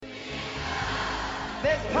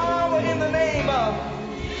There's power in the name of.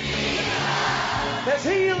 There's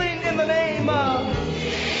healing in the name of.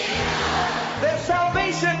 There's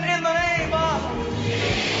salvation in the name of.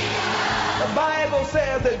 The Bible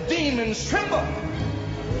says that demons tremble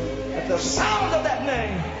at the sound of that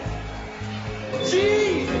name.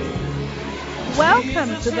 Jesus.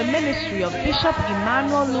 Welcome to the ministry of Bishop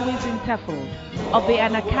Emmanuel Louis Intefel of the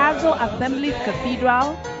Anagkazo Assemblies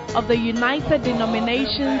Cathedral of the United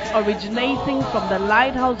Denominations, originating from the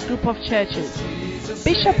Lighthouse Group of Churches.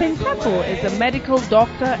 Bishop Intefel is a medical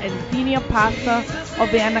doctor and senior pastor of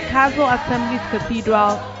the Anagkazo Assemblies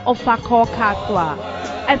Cathedral of Fakor Katwa.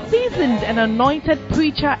 A seasoned and anointed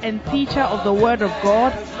preacher and teacher of the Word of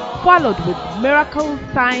God, followed with miracles,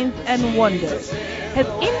 signs, and wonders. His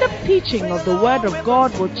in-depth teaching of the Word of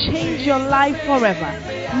God will change your life forever.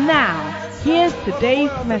 Now, here's today's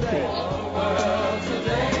message.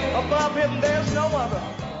 Above him, there's no other.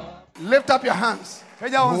 Lift up your hands.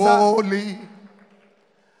 Holy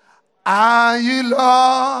are you,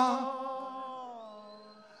 Lord.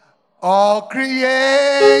 All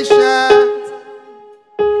creation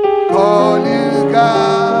call you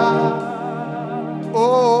God.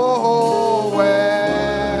 Oh,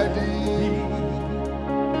 worthy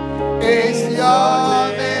is your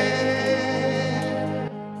name.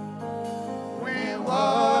 We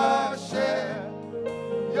worship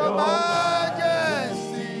your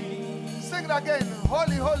majesty. Sing it again.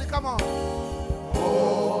 Holy, holy, come on.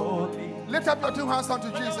 Holy. Lift up your two hands unto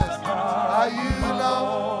Jesus. Are you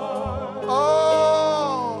Lord?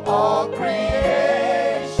 Oh, all creation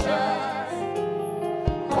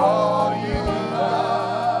call you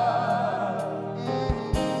God.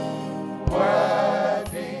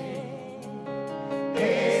 Worthy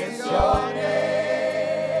is your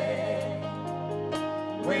name.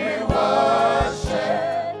 We worship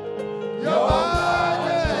your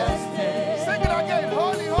majesty. Sing it again.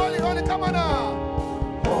 Holy, holy, holy. Come on now.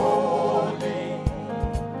 Holy.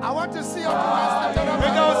 I want to see your two hands lifted up.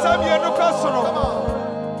 Come on.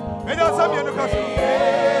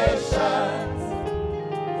 Creations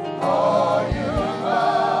call you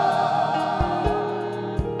God.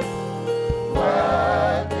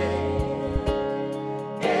 Worthy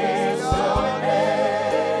is your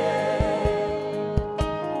name.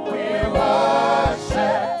 We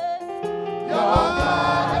worship your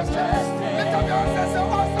majesty. Lift up your hands and say,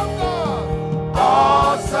 awesome God.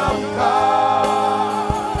 Awesome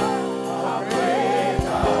God. Great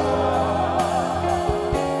God.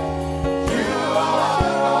 You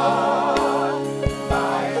are Lord,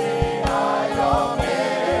 mighty God.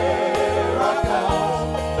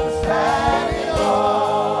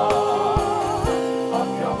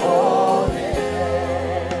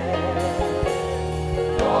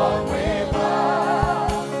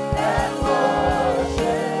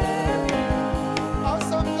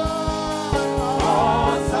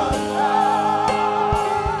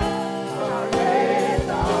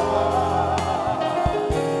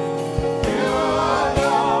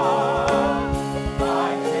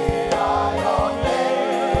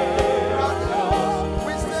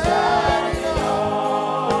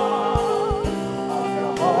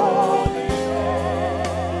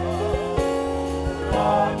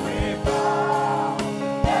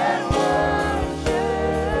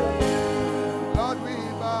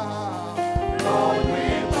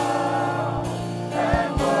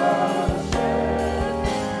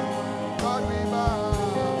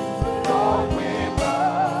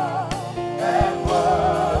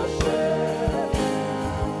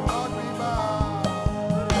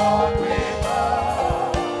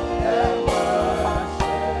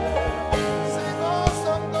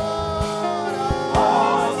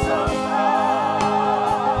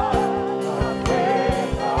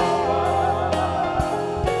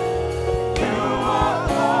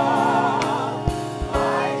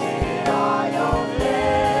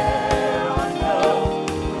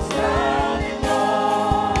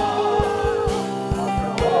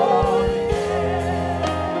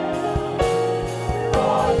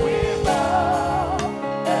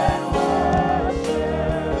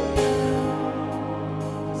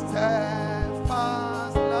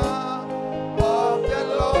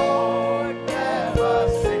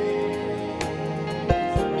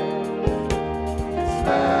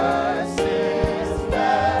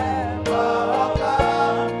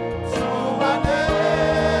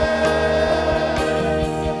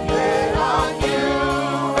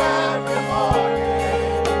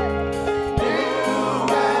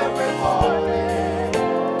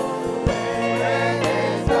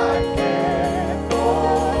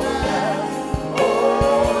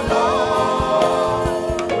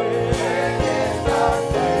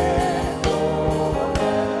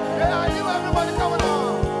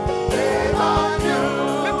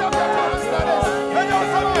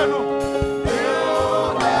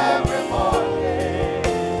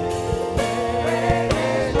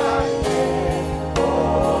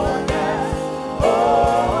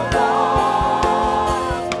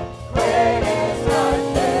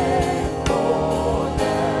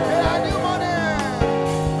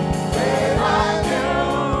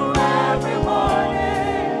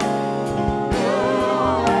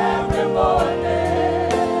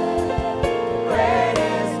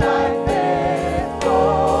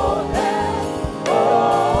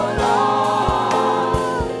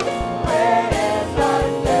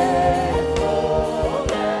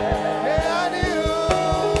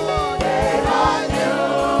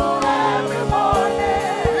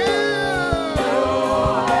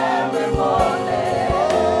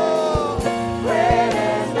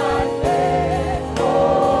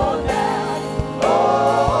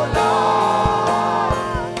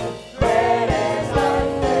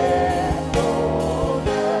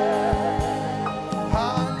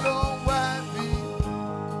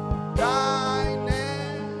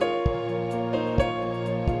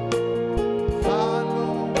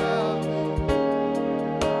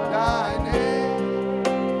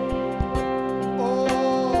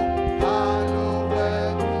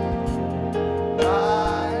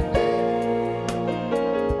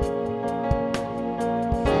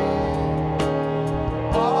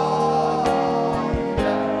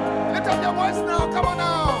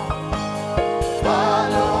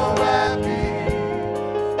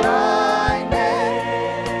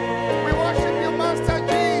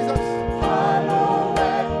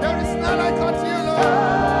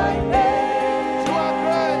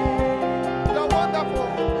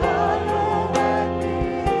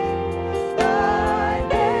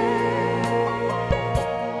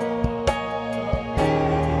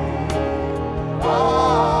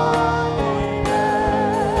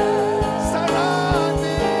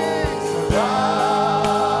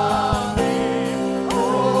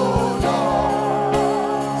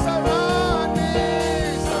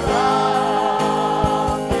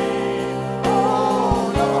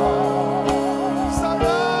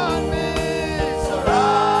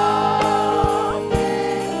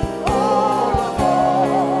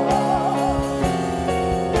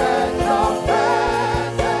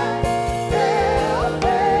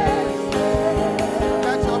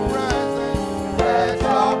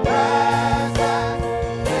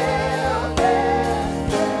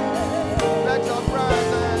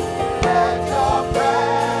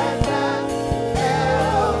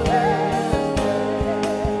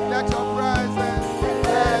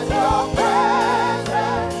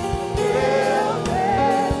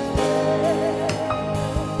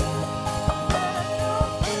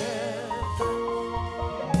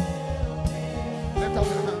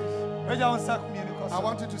 I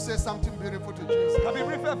want you to say something beautiful to Jesus.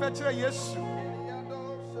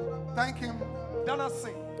 Thank him.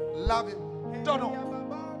 Love him.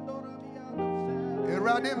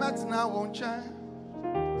 Erade matna won't change.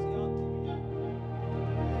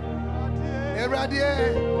 Erade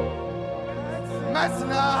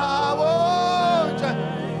matna won't change.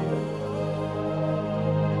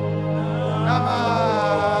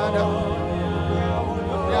 Namada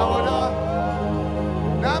Yawoda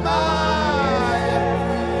Namaya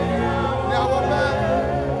Yawoda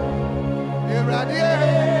Erade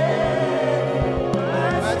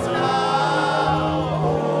matna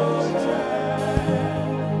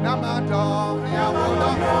Namada Yawoda.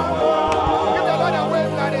 Give the Lord a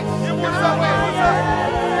wave like this. Give the Lord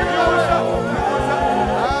a wave.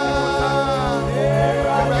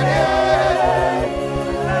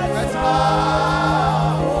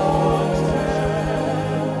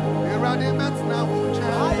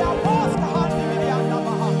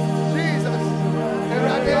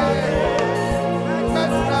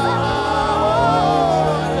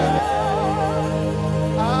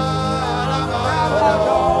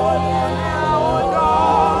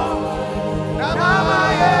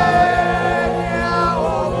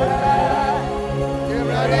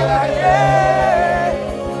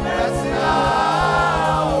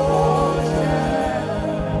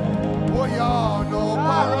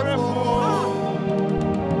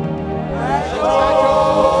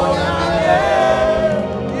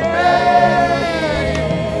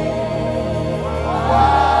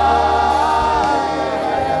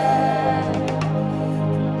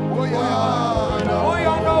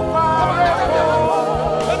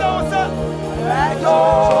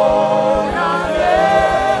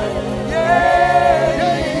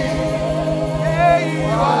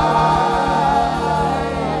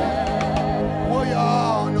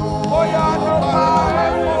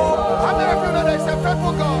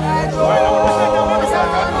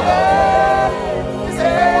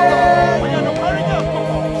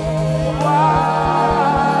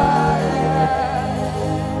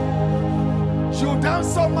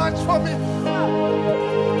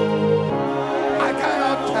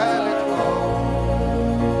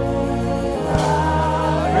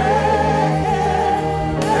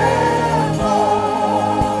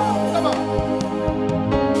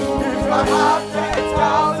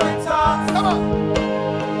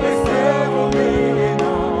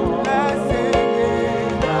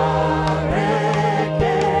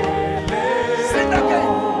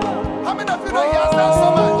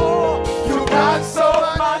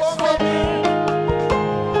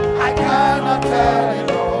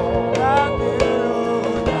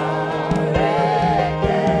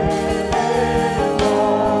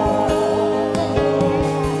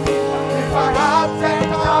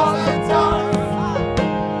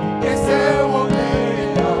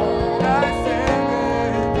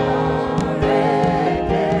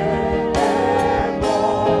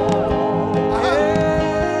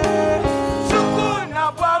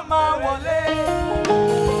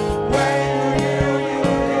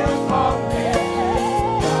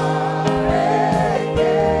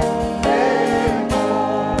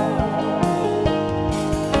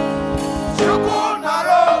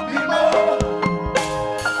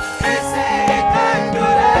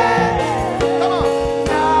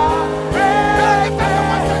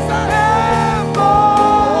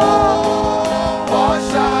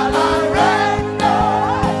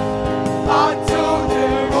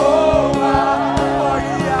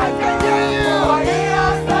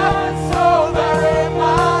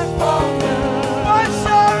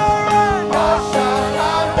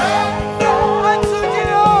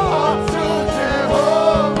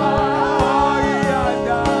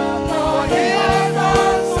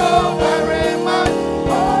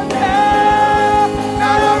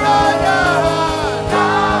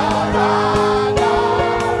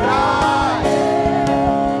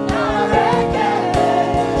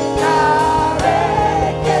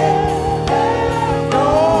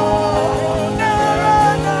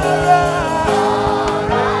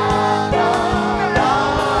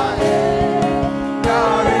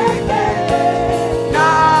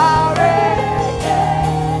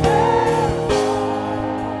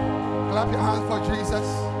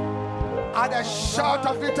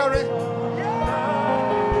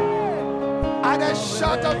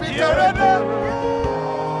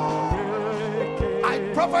 I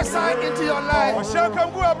prophesy into your life.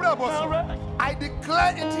 I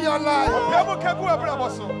declare into your life,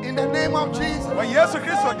 in the name of Jesus,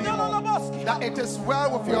 that it is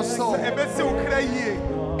well with your soul. It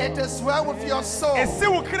It is well with your soul. Esi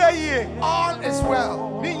wo kra yie. All is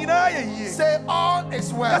well. Ni nyina ye yie. Say all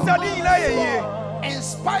is well. Kasa ni nyina ye yie. In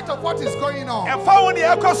spite of what is going on, Efa wo ne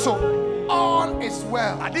ekoso. all is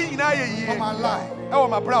well Ade nyina ye yie. for my life. E wo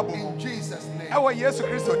mabrabo. In Jesus' E name. wo Yesu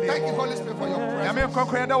Kristo ni. Thank you, Holy Spirit, for your Nyame presence.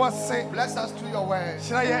 kokoro da wase. Bless us through your word.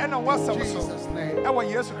 Shira ye na wasam In so. Jesus' name. E wo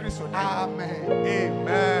Yesu Kristo ni. Amen.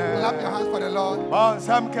 Amen. Clap your hands for the Lord. Oh,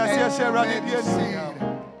 Sam kasi And share may radio be dia seed.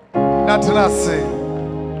 ni. Natana say.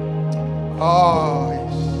 Oh,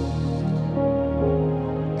 yes.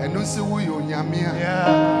 And no see who you nyamia.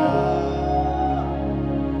 Yeah.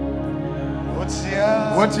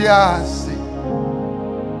 What you see?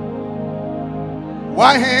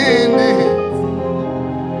 Why hindi?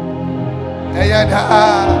 Ayada.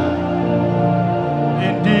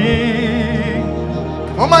 Indeed.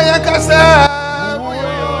 Mama yakasa.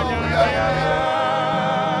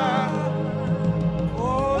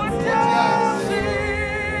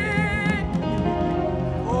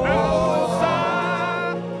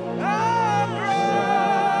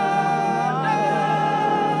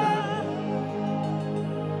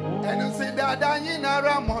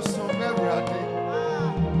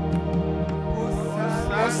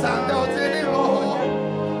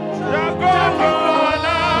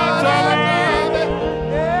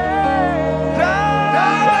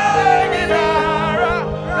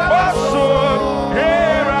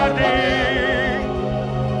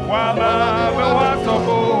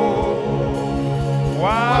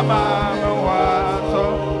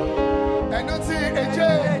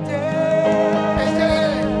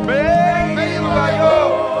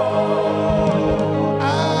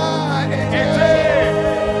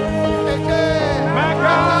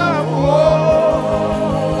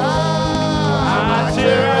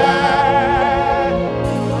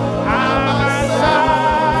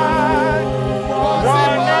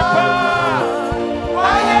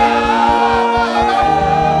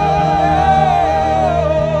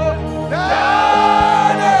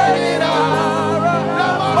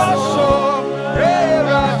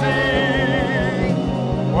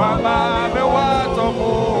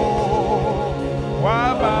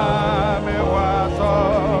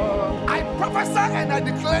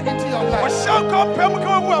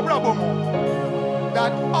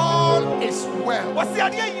 That all is well. What's the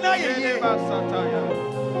idea in aye?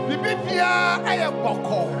 Bibia eye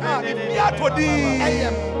boko. Bibia to di. Eye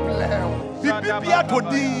bleu. Bibia to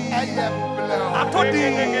di. Eye bleu. Atodi.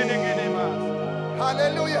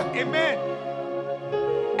 Hallelujah. Amen.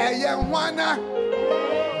 Eye wana.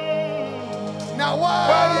 Na wa.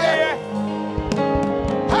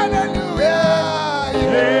 Hallelujah.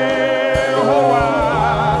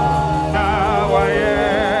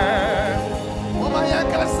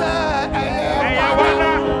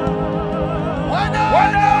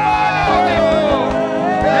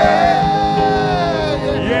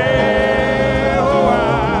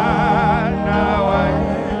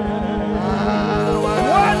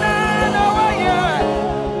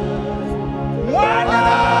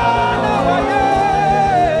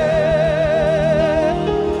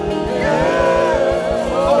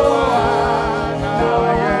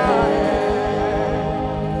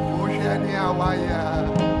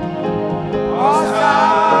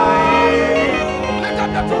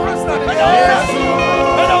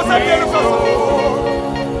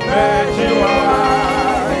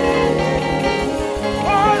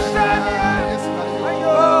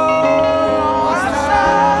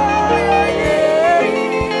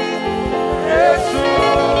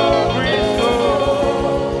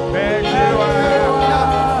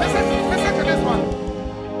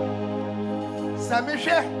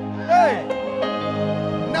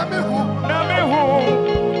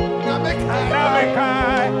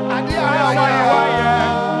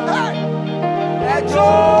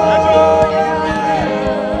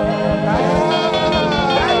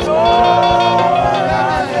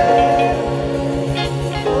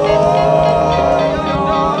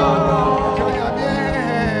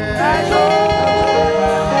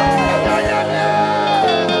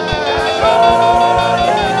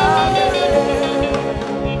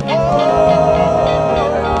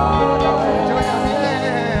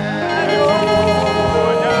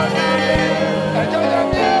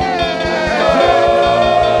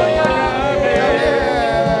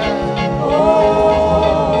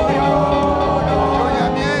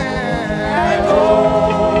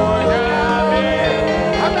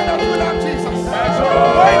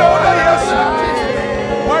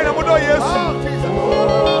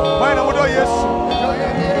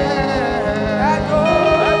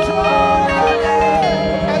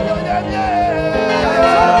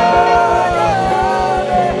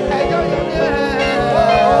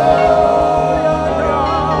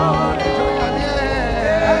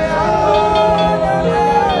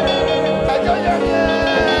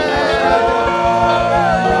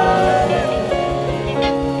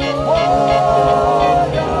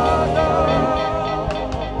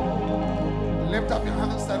 Lift up your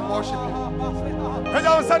hands and worship Him.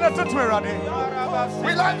 Ẹja ọ̀sán náà tuntun Ẹ̀rọ̀dé.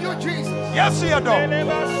 We love you, Jesus. Yẹ́sù yẹ dọ̀.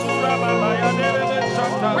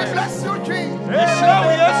 We bless you, Jesus. Ẹ̀ṣẹ̀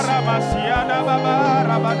wò Yẹ́sù.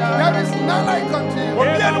 There is none like unto you.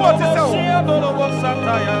 Obi ẹni wọ́n ti sẹ́ wò.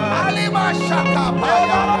 Alima Shaka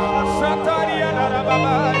Paya.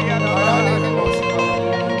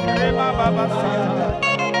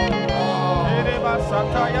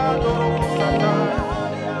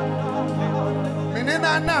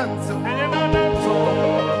 Menina Nanzo.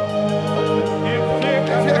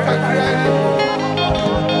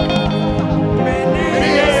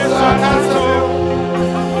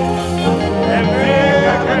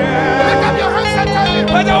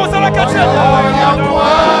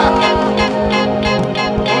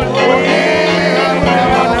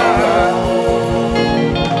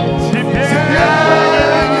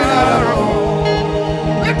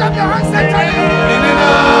 Lift up your hands and tell him.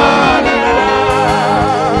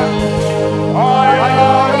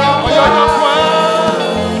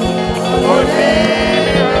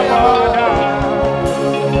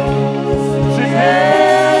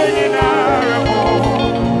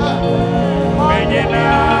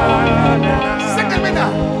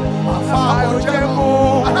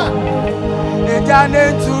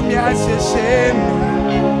 To me as a shame,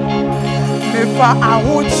 if I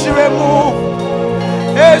won't remove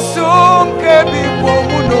a soon can be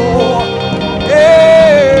woman.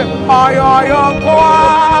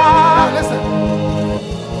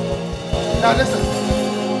 Now listen.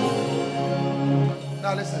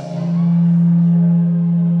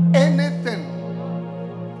 Anything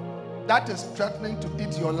that is threatening to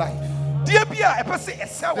eat your life,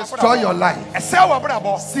 destroy your life,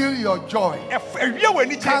 seal your joy,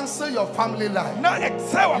 cancel your family life,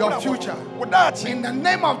 your future. In the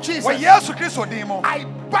name of Jesus, I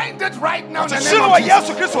bind it right now in the name of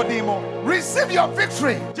Jesus. Receive your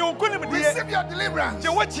victory. Receive your deliverance.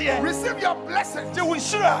 Receive your blessings.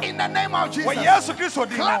 In the name of Jesus.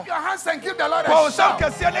 Clap your hands and give the Lord a shout.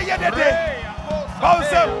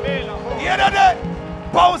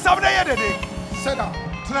 Sit down.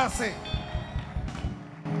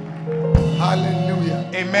 Hallelujah.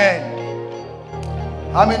 Amen.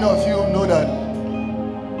 How many of you know that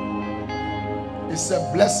it's a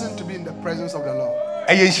blessing to be in the presence of the Lord?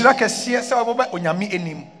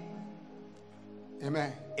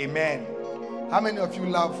 Amen. Amen. How many of you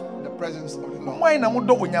love the presence of the Lord?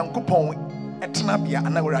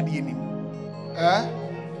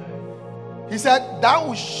 He said, thou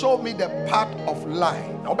will show me the path of life.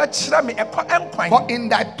 For in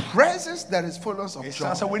thy presence there is fullness of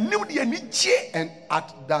joy. And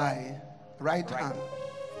at thy right hand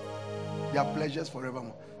there are pleasures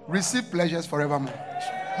forevermore. Receive pleasures forevermore.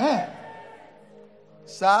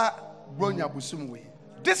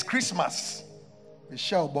 This Christmas,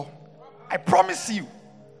 Michelle, I promise you,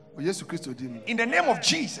 in the name of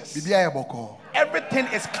Jesus, everything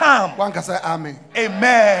is calm. One can say amen.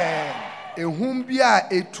 Amen.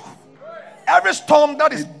 Every storm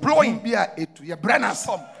that is blowing,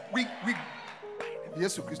 storm, we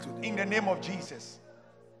in the name of Jesus.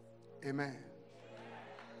 Amen.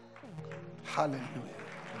 Hallelujah.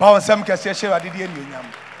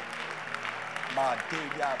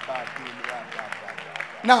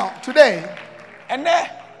 Now, today,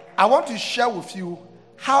 I want to share with you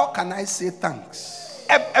how can I say thanks.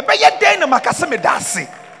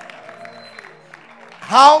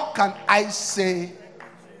 How can I say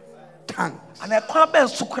thanks?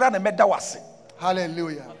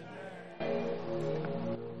 Hallelujah.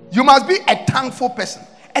 You must be a thankful person.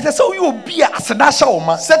 2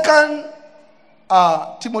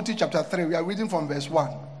 Timothy chapter 3, we are reading from verse 1.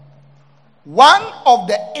 One of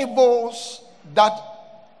the evils that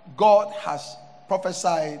God has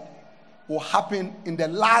prophesied will happen in the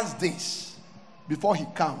last days before he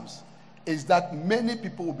comes is that many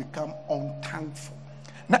people will become unthankful.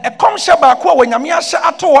 This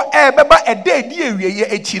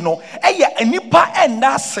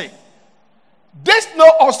know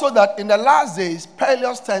also that in the last days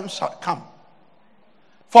perilous times shall come.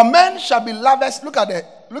 For men shall be lovers. Look at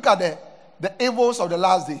the evils of the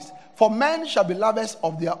last days. For men shall be lovers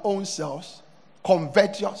of their own selves,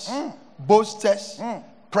 covetous, boasters,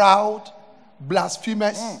 proud,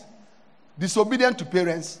 blasphemous, disobedient to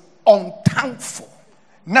parents, unthankful.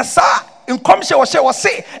 Nasa inkomshe wo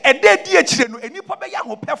se ede di akire no enipa be ya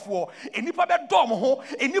hopefo enipa be dom ho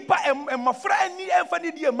enipa emafra ani emfa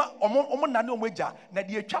ne die ma omo nane omo agya na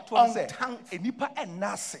de atwa to se enipa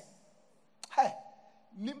enase hey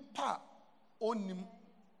nimpa onim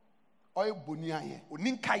oy boni aye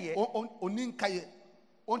oninkaye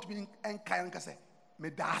won't be enkaye nka se me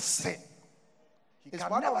da ase He It's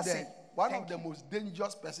can one never of say the most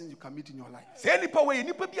dangerous persons you can meet in your life. Say nipa we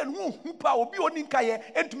nipa bia no hu pa obi oni nka ye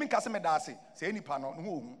entumi nka se me da ase. Say nipa no no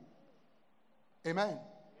hu. Amen.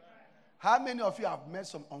 How many of you have met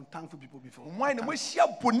some unthankful people before? Why na mo hia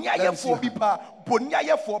boni ayefo bi pa, boni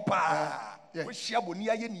ayefo pa. Yeah. Mo hia boni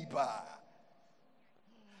aye ni pa.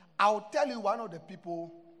 I'll tell you one of the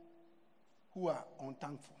people who are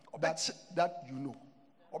unthankful that you know.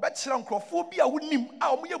 Obekira nkrofo bi a wonim a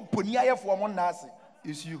omo ye boni ayefo mo na ase.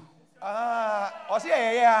 It's you. O se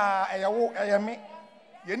eye wo eye me.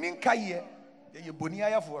 Ye ni nka ye boni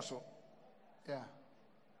ayefo so. Yeah.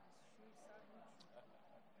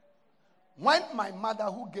 When my mother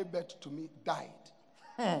who gave birth to me died,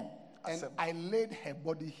 and I laid her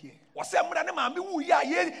body here. Where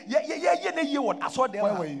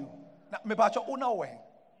were you?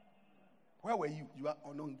 Where were you? You are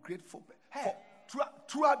an ungrateful.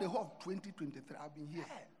 Throughout the whole of 2023, I've been here.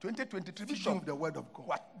 2023 teaching of the word of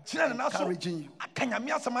God. Encouraging you.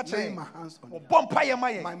 Laying my hands on you.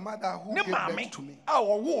 My mother who gave birth to me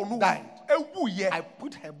died. I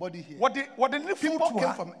put her body here. People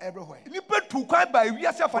came from everywhere.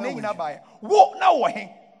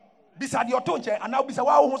 Bisa de oto nche ana bisa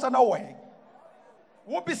wa ho sa na wo he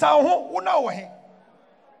wo bisa ho wo na wo he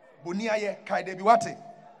boni aye kai de bi wate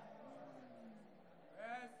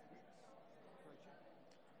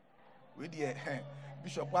we de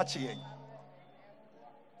bishop wa che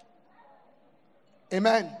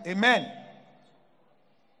amen. Amen.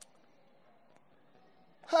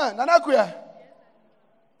 Nana kuya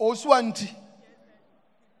osu anti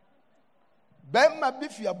Bema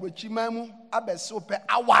bifi abrochi mamu abeso pe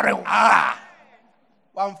aware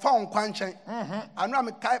wan fa on kwanchen anu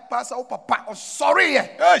am kai pasa o papa o sorry ye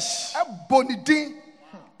yes e bonidin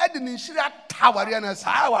e de ni nhira taware na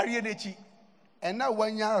sa aware na chi e na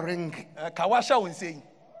wanya ring ka wa sha won sei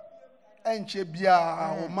enche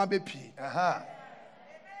bia o ma be pie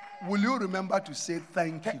will you remember to say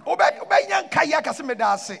thank you?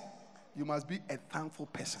 You must be a thankful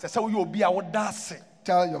person.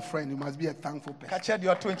 Tell your friend you must be a thankful person. Ante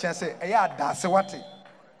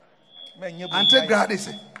Gradis.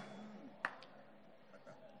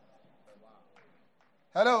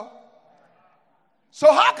 Hello.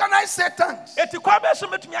 So how can I say thanks? In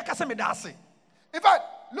fact,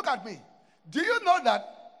 look at me. Do you know that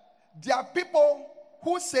there are people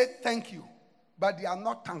who say thank you, but they are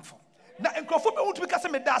not thankful?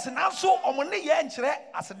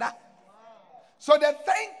 So the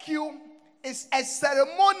thank you is a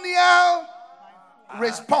ceremonial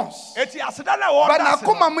response. But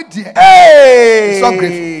nakuma me die. Hey! So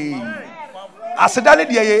grateful. Asedane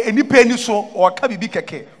de eni pani so o ka bibi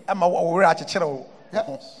keke ama wo were akekere wo.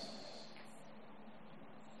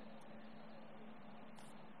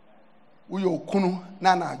 Uyo okunu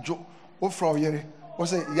na na adwo wo fra oyere wo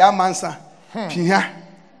say ya mansa piha.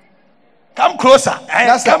 Come closer.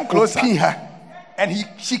 Come closer. And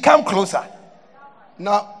she come closer.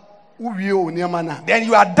 Now, then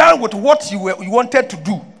you are done with what you wanted to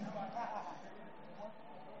do.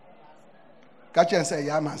 Catch and say,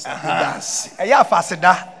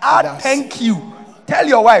 thank you. Tell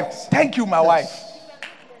your wife, thank you, my wife.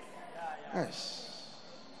 Yes.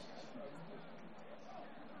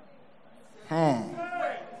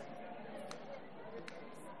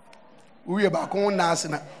 We back on nas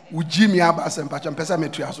na ujimi abasem pacham pesa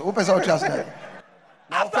metriaso. O pesa otriaso.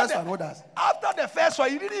 After the first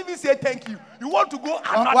one, you didn't even say thank you. You want to go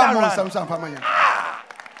another round.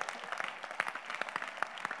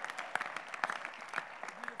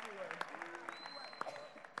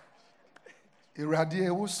 Iradi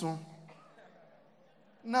ewusun.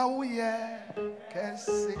 Na uye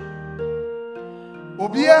kesi.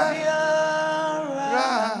 Obia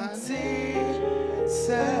ranti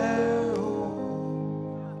se.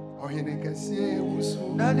 Ohine kesi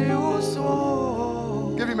ewusun. Na de usun.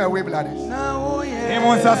 Give him a wave like this.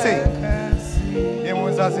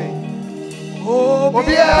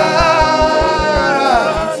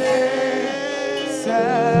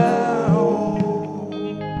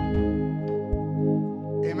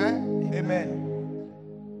 Amen. Amen.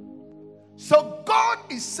 So God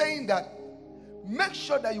is saying that make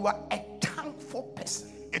sure that you are a thankful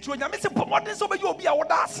person.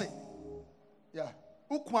 Yeah.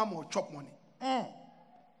 Ukwamo chop money.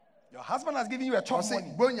 Your husband has given you a chop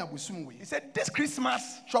money. He said, this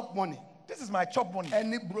Christmas, chop money. This is my chop money.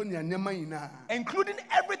 Including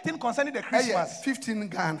everything concerning the Christmas. 15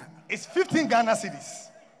 Ghana. It's 15 Ghana cedis.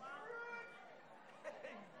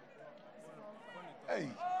 Hey.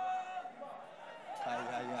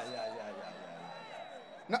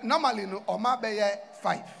 Normally, no, Oma be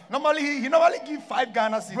 5. Normally, he normally give 5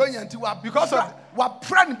 Ghana cedis. Brilliant. Because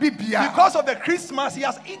of the Christmas, he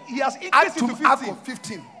has increased it to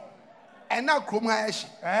 15. And now Kroma Eshi.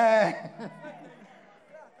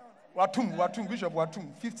 Watum, Bishop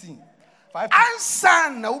Watum, 15. 5.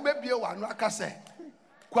 Ansan na ubebie wanu akase.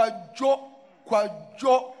 Kwajo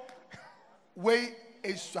we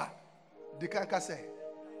eswa. Dikanka say.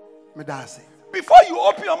 Medase. Before you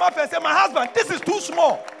open your mouth and say, my husband, this is too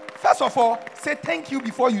small. First of all, say thank you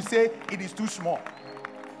before you say it is too small.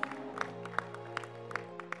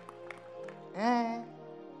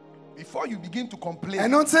 Before you begin to complain.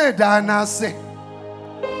 And don't say Dana say.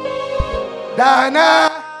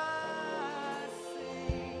 Dana.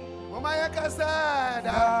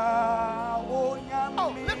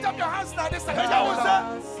 Oh, lift up your hands now. This is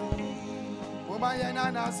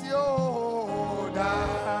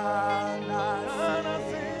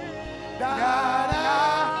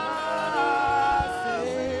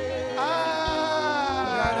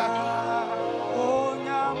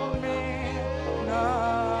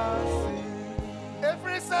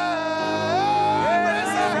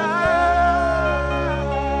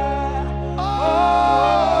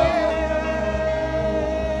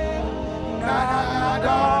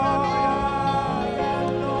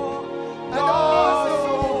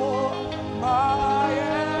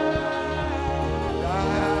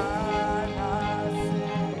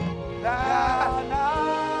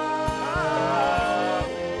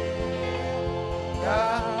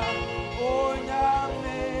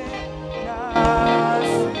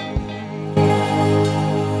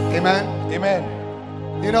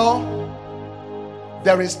Amen. You know,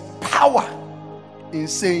 there is power in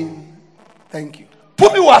saying thank you.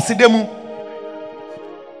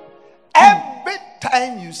 Every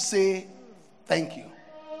time you say thank you,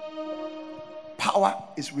 power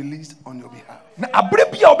is released on your behalf.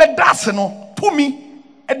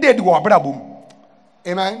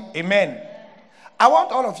 Amen. Amen. I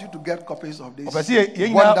want all of you to get copies of this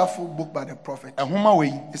wonderful book by the prophet.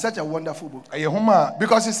 It's such a wonderful book.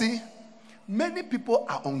 Because you see, many people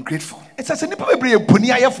are ungrateful. They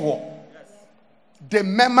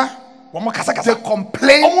murmur, they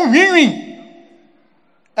complain,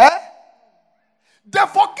 they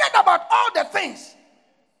forget about all the things.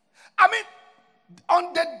 I mean,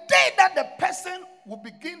 on the day that the person will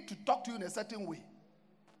begin to talk to you in a certain way,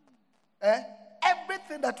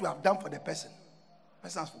 everything that you have done for the person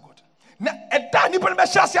has forgotten. And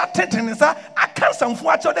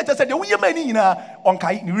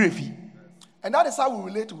that is how we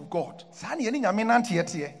relate with God.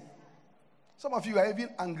 Some of you are even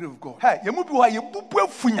angry with God.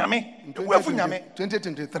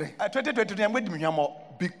 2023.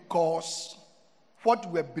 Because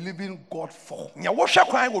what we are believing God for, you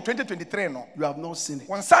have not seen it.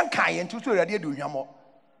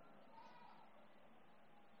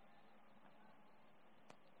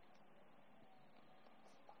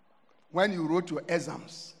 When you wrote your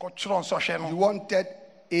exams, you wanted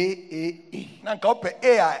AAA.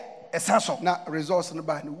 Now results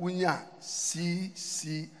by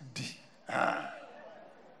CCD.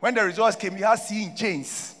 When the results came, you had C in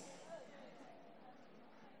chains.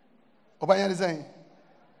 Obanya design.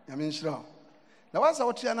 I mean, sure. Now, what's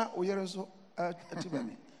our Tiana? We are so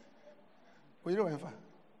Tibani. We don't have.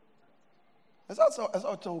 As also,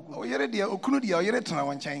 oh, you're ready. Okunudia, you're ready.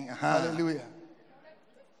 Hallelujah.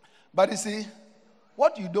 But you see,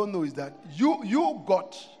 what you don't know is that you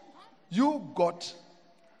got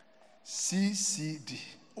CCD.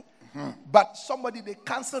 But somebody, they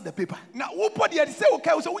canceled the paper. Now, they say,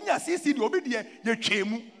 okay, so when you CCD, you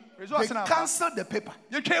chemu. They canceled the paper.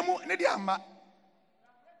 You chemu,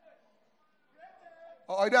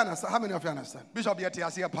 I don't understand. How many of you understand? Bishop,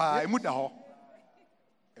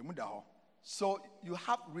 so you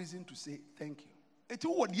have reason to say thank you.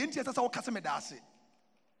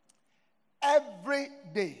 Every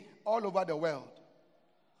day, all over the world,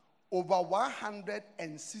 over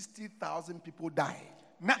 160,000 people died.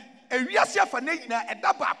 But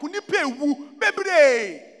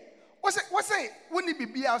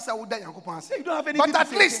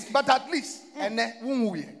at least, and then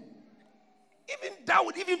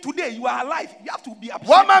even today, you are alive. You have to be upset.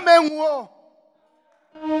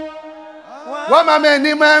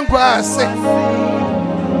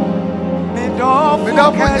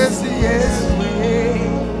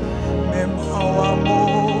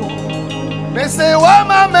 They say,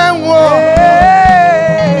 Wama men wo.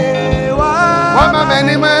 Wama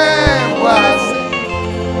many men was.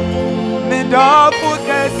 Me don't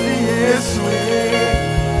forget Yesu.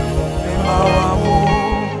 Me mawamo.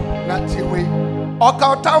 Not your way. Oka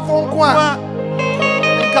utafo nkwa.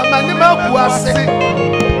 nka manima buase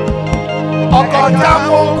okota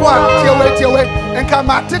monkwa tiewe nka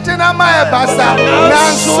matete na ma ebasa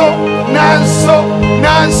nanso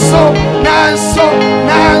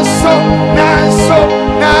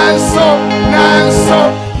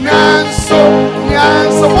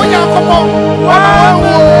monya kopo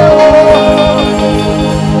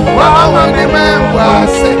wa ni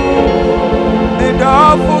buase the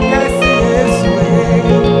dofu kesi eswe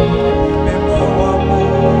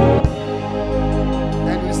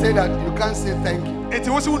and you say that you can't say thank you. It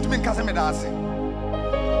was what me kase me da ase.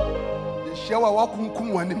 The shower wa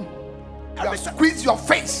kunkum wanim. You have squeezed your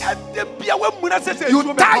face. You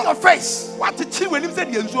tie your face. What the children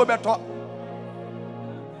said you so better.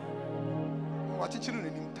 What the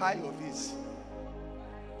children tie your face.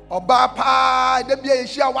 Oba pa de bia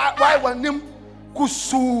yeshia why wanim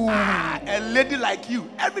kusu. A lady like you,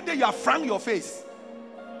 every day you have frowning your face.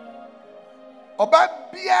 Oba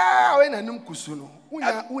bia we nanim kusu no.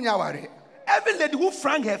 Unya ware. Every lady who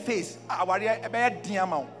frown her face,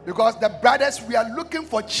 because the brothers, we are looking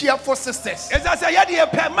for cheerful sisters,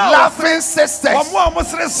 laughing sisters,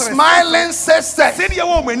 smiling sisters.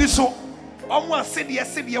 Now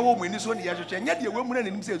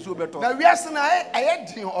we are saying I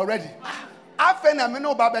already. I feel I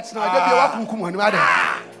know about that now.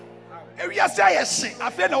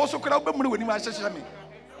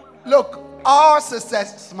 Look, all sisters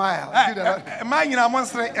smile.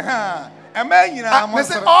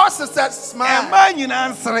 Listen, all sisters smile.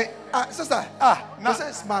 Sister,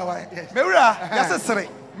 sister, smile. Why? Yes.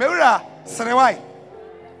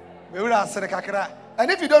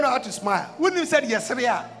 And if you don't know how to smile, wouldn't you say yes?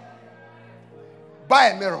 Buy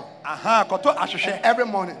a mirror. Every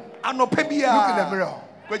morning, look in the mirror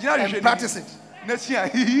and practice it.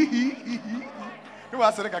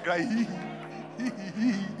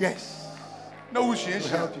 Yes. No, we should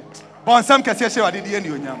help you. Bonsam can say, I did the end.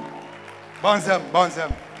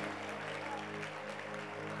 Bonsam.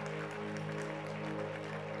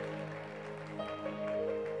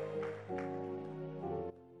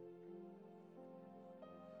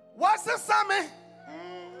 What's the Sammy?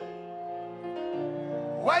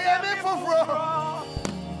 Why am I for?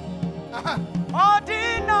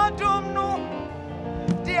 Odina dumnu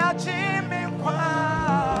dia chimi kwa.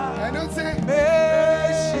 I don't say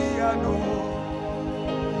Meshiano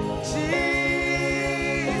Jesus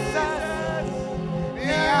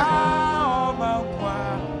ya omakwa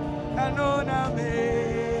anona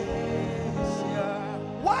Mesia.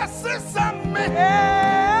 What's the Sammy?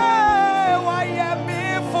 Why am I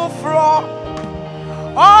for?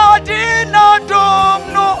 Odina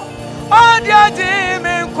dumnu odia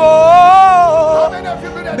chimi kwa.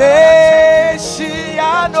 Meshiano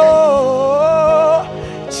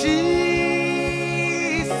Jesus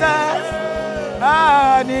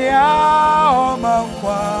Ania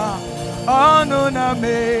Omankwa Anuna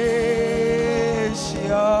Meshia.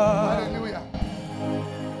 Hallelujah.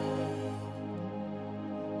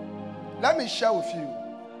 Let me share with you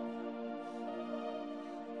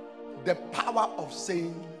the power of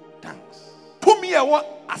saying thanks.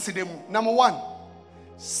 Number one,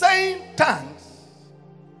 saying thanks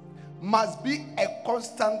must be a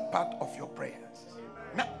constant part of your prayers.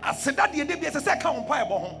 The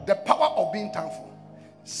power of being thankful.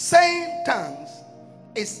 Saying thanks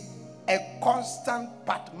is a constant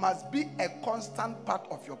part, must be a constant part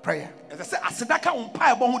of your prayer.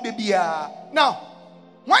 Now,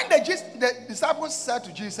 when the disciples said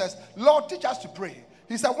to Jesus, Lord, teach us to pray.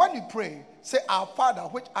 He said, when you pray, say, our Father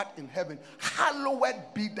which art in heaven,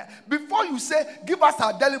 hallowed be that. Before you say, give us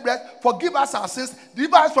our daily bread, forgive us our sins,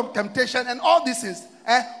 deliver us from temptation, and all these things,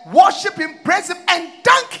 worship Him, praise Him, and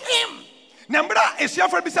thank Him. Nambra esia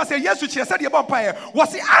for bisa say Yesu chire said yeba mpae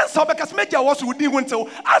was the answer because media was wudi hunto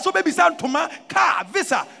answer baby san toma car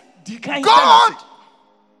visa God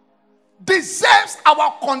deserves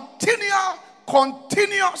our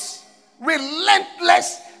continuous,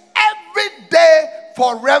 relentless, every day,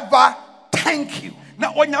 forever thank you.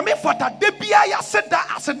 Na onyame fata de bia ya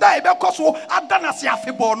aseda ebe koso adana se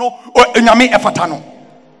afebo no onyame efata no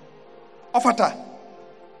ofata.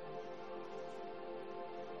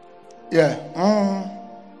 Yeah.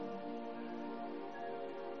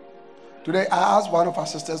 Today I asked one of our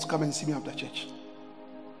sisters to come and see me after church.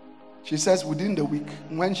 She says within the week,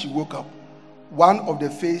 when she woke up, one of the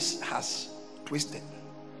face has twisted.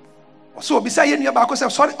 So beside you about say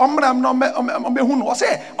sorry, no hu no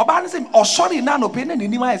say oba say oh sorry na no pe na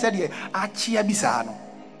nima I said achia bisa no.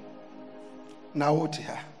 Now what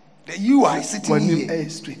here? You are sitting here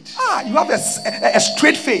straight. You have a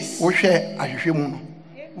straight face. Wo hwe ahwehwe mu no.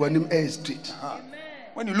 When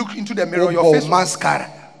you look into the mirror, your face mascara.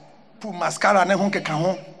 Put mascara ne ho keka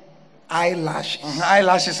ho. Eyelashes.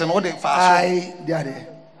 Eyelashes and all the Eye, there.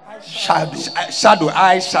 Shadow,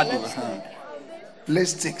 eye shadow.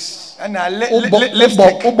 Lipsticks. And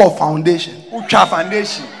lipstick. Ubo foundation. Ucha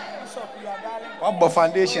foundation. What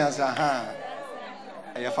foundation as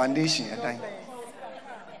a foundation?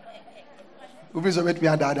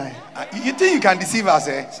 You think you can deceive us,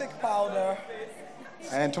 eh? Sick powder.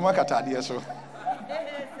 And to make a idea so.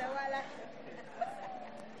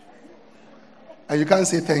 And you can't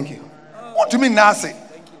say thank you. What do you mean, Nasi?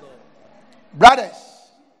 Brothers,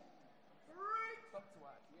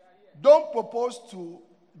 don't propose to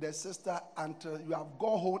the sister until you have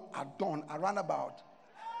gone home at dawn around about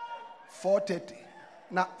 4:30.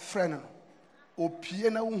 Now, friend,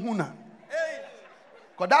 opiena uhuna.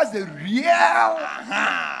 Because that's the real.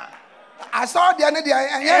 I saw the other day.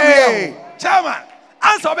 Hey, Chairman.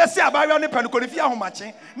 Answer obesi abari on pen ko fi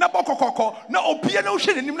ahomache na bokokoko na opie na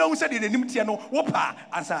uhwe nim na hu se de nim tie no wo pa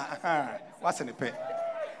answer what's in pe.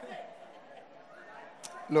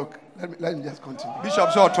 Look, let me just continue.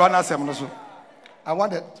 Bishop so to an asem no so. I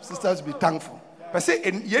want the sisters to be thankful. But say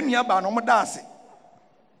ye nua ba no mo da ase.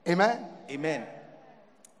 Amen. Amen.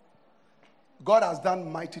 God has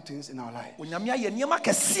done mighty things in our life. Onyame aye niam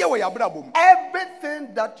akese wo ya brabom.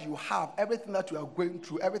 Everything that you have, everything that you are going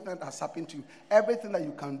through, everything that has happened to you, everything that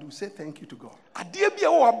you can do, say thank you to God. Ade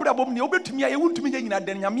bia wo brabom ne obetumi aye wuntumi nyina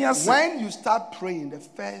den nyame ase. When you start praying, the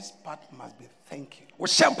first part must be thank you. Wo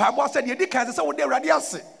shempa bo said ye di kan se wo de awurade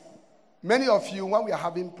ase. Many of you, when we are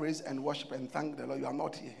having praise and worship and thank the Lord, you are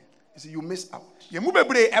not here. You see, you miss out. Ye mu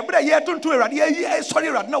bebre ebre ye tonto awurade ayi sorry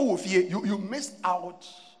awurade na wo fie. You miss out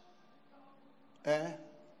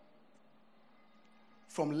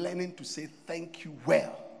from learning to say thank you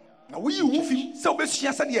well. Now we you fi se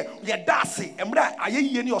obesua se de ye da ase emra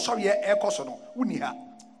ayeye ni osori e ekoso no woni ha.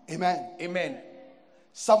 Amen. Amen.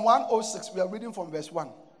 Psalm 106, we are reading from verse 1.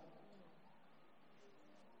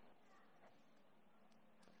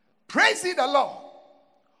 Praise ye the Lord.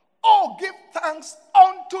 Oh, give thanks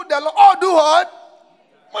unto the Lord. Oh, do what?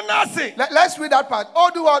 Manasseh. Let's read that part. Oh,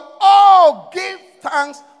 do what? Oh, give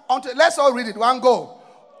thanks unto. Let's all read it. One go.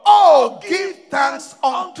 Oh, give thanks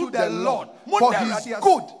unto the Lord, for His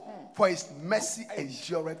good, for His mercy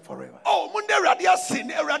endureth forever. Oh, munde radia sin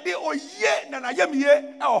erade oye na na yam ye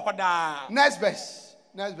e ohoda. Next verse.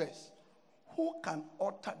 Next verse. Who can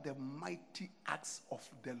utter the mighty acts of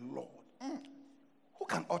the Lord? Who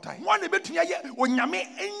can utter it? One betumi aye onyame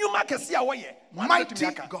enwuma kese a wo ye. Mighty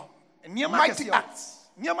God. Mighty acts.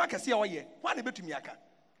 Nyama kese a wo ye. One betumi aka.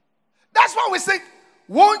 That's why we say,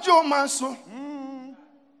 won't you maso?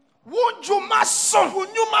 Won't you maso?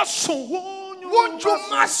 Won't you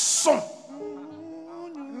maso?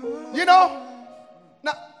 You know,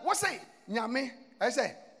 now what say? Nyame, I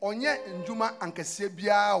say, onye njuma ankese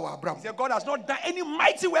bia wa Abraham. God has not done any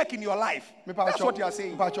mighty work in your life. That's what you are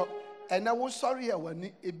saying. And I was sorry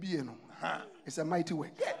when it's a mighty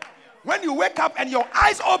work. Yeah. When you wake up and your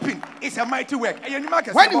eyes open, it's a mighty work.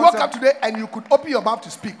 When you woke up today and you could open your mouth to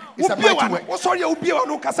speak, it's a mighty work.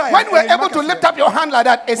 When you were able to lift up your hand like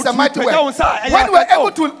that, it's a mighty work. When you were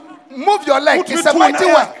able to move your leg, it's a mighty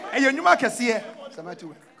work. It's a mighty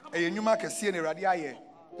work.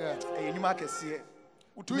 Yeah.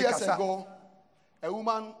 2 years ago, a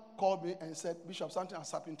woman called me and said, Bishop, something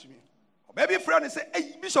has happened to me. Baby friend said,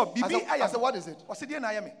 hey, Bishop, I said, what is it? He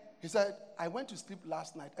He said, I went to sleep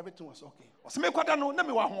last night. Everything was okay. He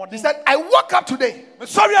He said, I woke up today.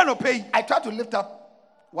 Sorry, I no pay. I tried to lift up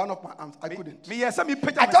one of my arms. I couldn't. I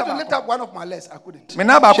tried to lift up one of my legs. I couldn't. She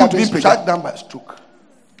had been struck down by a stroke.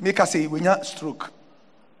 Make us say, when you stroke.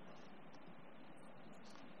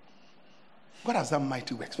 God has done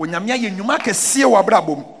mighty works. When you see what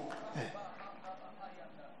brabum.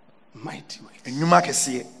 Mighty works. And you make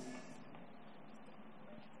see.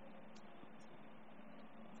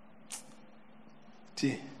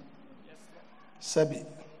 Sabi,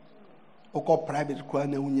 oko private kwa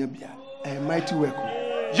na unya bia. Mighty work.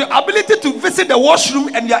 Your ability to visit the washroom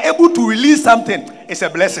and you are able to release something is a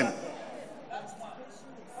blessing.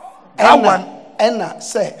 That one. Enna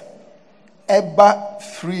say, eba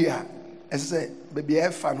freer. I say, baby,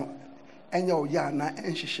 efano. Enya oya na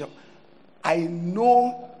enshisho. I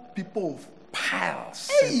know people of piles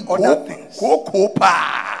and other things. Koko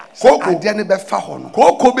pa. Koko diane be fa ho no.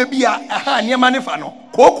 Koko baby aha niema ne fa no.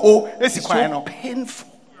 Koko esi kwan no. Painful.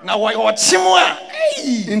 Na wo chimo a.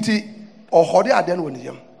 Nti ohode ade no ne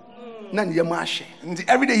yam. Na ne yam ahye. Nti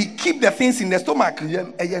every day he keep the things in the stomach.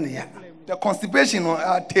 Yam eye ne ya. The constipation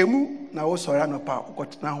temu na wo sori anopa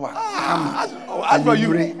ukotena ho a. As for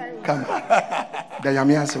you. Come. The yam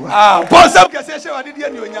ya se wa. Paul say kese she wa de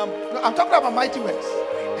ni onyam. I'm talking about mighty works.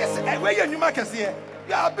 Listen, and when you can see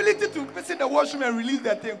your ability to visit the washroom and release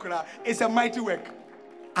that thing, it's a mighty work.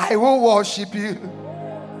 I will worship you.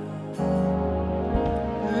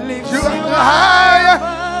 Lift you higher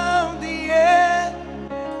above the air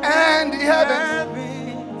and the heavens.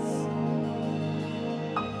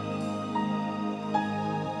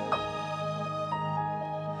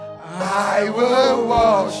 I will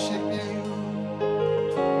worship you.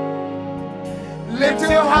 Lift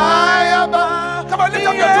you high above. Come on, lift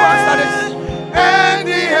up your two hands, Daddy. And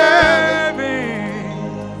the heavens.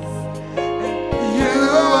 You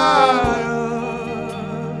are Lord.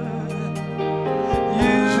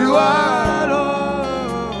 You are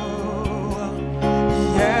Lord.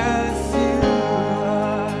 Yes,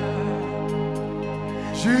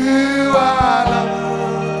 you are Lord.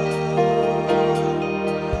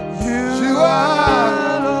 You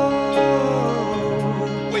are Lord.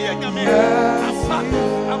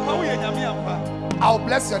 I'll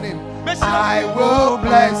bless your name. I will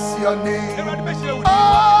bless your name.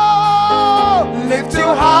 Oh, lift you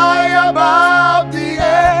high above the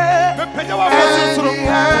air and the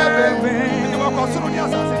heavens.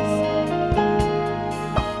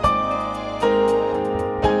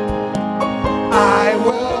 I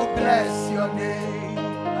will bless your name.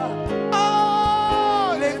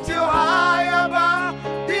 Oh, lift you high above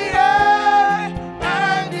the air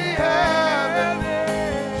and the heavens.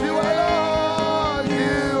 You are Lord,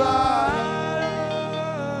 you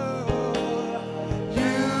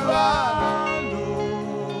are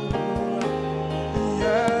Lord.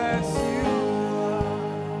 Yes, you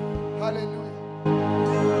are. Hallelujah.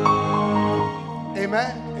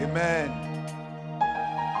 Amen. Amen.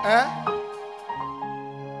 Eh?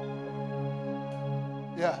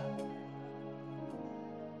 Yeah.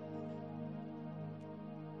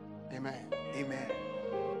 Amen. Amen.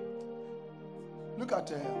 Look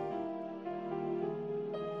at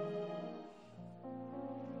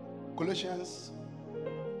Colossians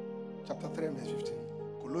chapter 3 and verse 15.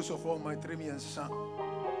 Colossians 4, my 3 and son.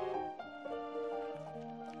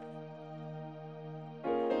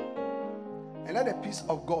 And let the peace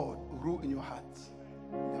of God rule in your hearts,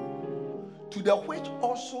 to the which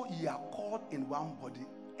also ye are called in one body,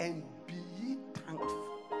 and be ye thankful.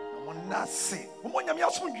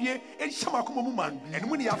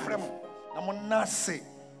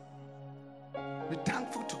 Be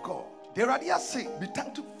thankful to God. Be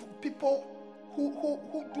thankful for people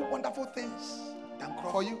who do wonderful things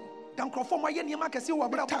for you. Be thankful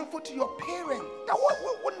to your parents,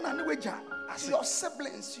 to your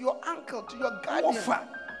siblings, to your uncle, to your guardian,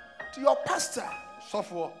 to your pastor,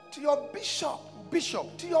 to your bishop,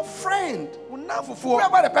 to your friend,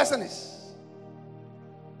 whoever the person is.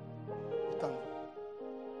 Be thankful.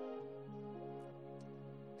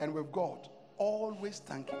 And with God, always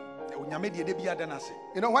thank Him.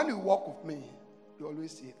 You know, when you walk with me, you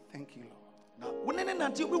always say, "Thank you, Lord."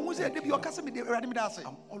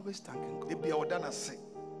 I'm always thanking God. I'm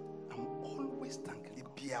always thanking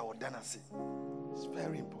God. It's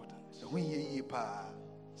very important.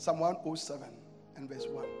 Psalm 107 and verse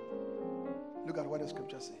 1. Look at what the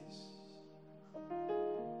scripture says.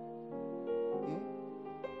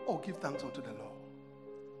 Oh, give thanks unto the Lord,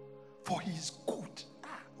 for He is good.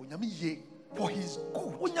 For He is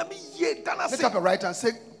good. Lift up your right hand,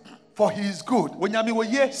 say, "For He is good."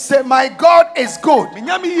 Say, "My God is good.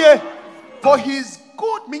 For He is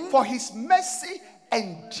good, for His mercy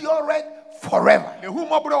endureth forever."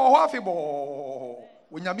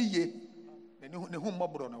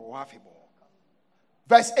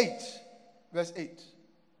 Verse 8. Verse 8.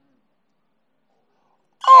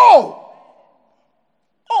 Oh,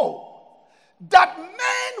 that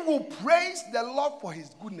men will praise the Lord for His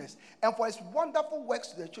goodness and for His wonderful works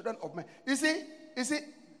to the children of men. You see,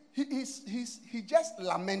 he just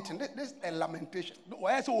lamenting. This is a lamentation. You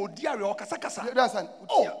understand?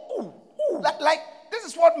 Like this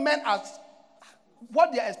is what men are,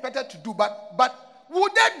 what they are expected to do, but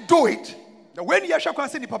would they do it? Will you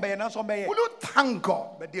thank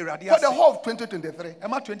God for the whole of 2023?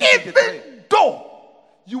 Even though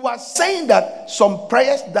you are saying that some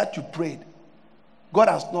prayers that you prayed, God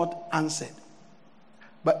has not answered.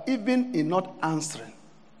 But even in not answering,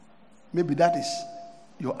 maybe that is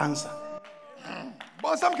your answer.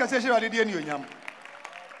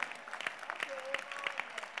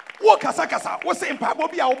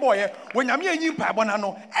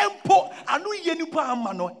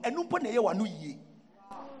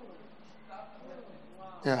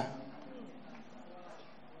 Yeah.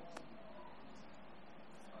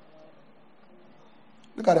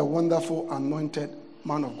 Look at a wonderful anointed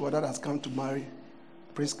man of God that has come to marry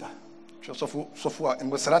Priska. Sofua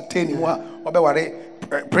and was rataining one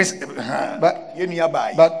praise.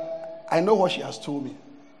 But I know what she has told me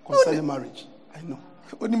concerning marriage. I know.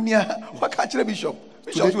 What catch the bishop?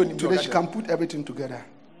 Today she can put everything together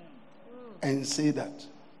and say that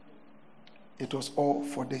it was all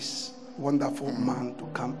for this wonderful man to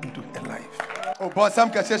come into her life. Oh, but some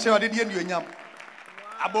can say, I didn't you.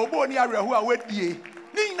 Abobo ni arehu a wadie.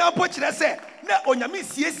 Ni nyina po kire se na onyame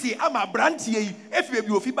siesie ama brantie yi efie bi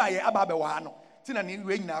ofi baye aba be wa no. Ti na ni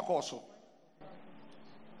we nyina akọ so.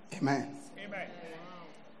 Amen. Amen.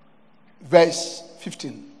 Verse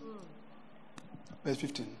 15. Verse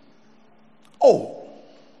 15. Oh,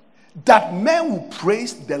 that men will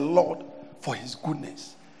praise the Lord for his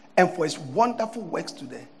goodness and for his wonderful works to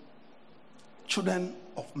the children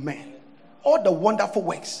of men. All the wonderful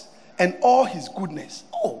works and all his goodness.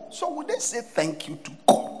 Oh, so would they say thank you to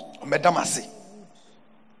God? Medamasi.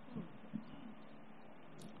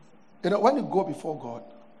 You know, when you go before God,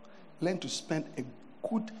 learn to spend a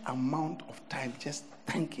good amount of time just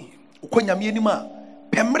thanking him.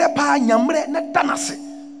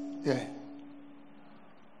 Yeah.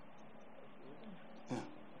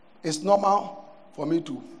 It's normal for me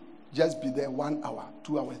to just be there 1 hour,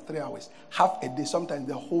 2 hours, 3 hours, half a day, sometimes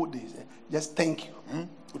the whole day. Just thank you.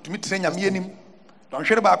 Don't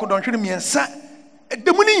share about don't share me and sa.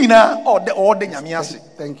 The money or the Yamiasi.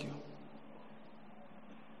 Thank you.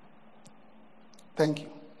 Thank you.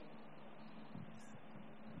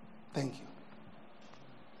 Thank you.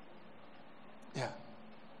 Yeah.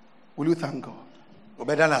 Will you thank God?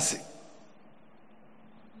 Obedanasi.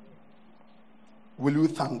 Will you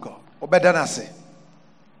thank God? Obedanasi.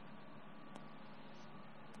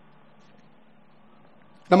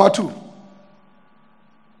 Number 2.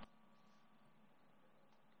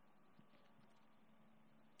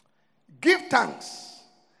 Give thanks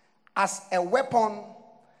as a weapon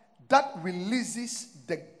that releases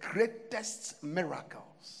the greatest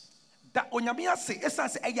miracles. Da onyame ase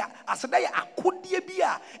esanse eya aseda ya akodie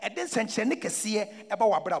bia eden senchene kese eba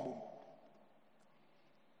wabrabo.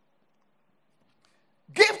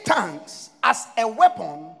 Give thanks as a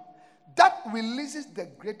weapon that releases the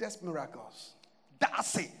greatest miracles. Da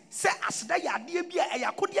ase se aseda ya ade bia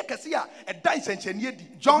eya akodie kese a eden senchene di.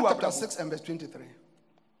 John chapter 6 and verse 23.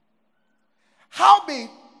 Howbeit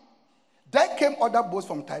there came other boats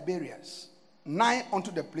from Tiberias, nigh unto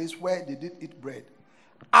the place where they did eat bread.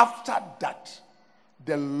 After that,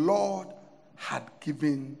 the Lord had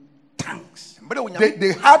given thanks.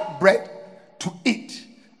 They had bread to eat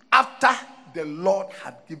after the Lord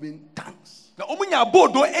had given thanks. It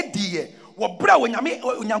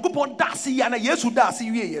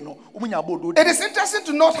is interesting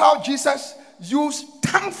to note how Jesus used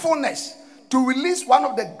thankfulness to release one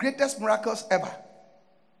of the greatest miracles ever.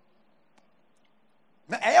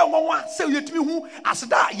 You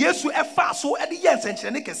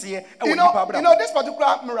know, this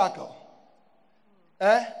particular miracle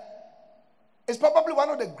is probably one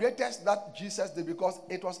of the greatest that Jesus did, because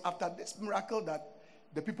it was after this miracle that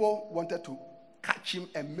the people wanted to catch him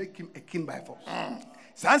and make him a king by force.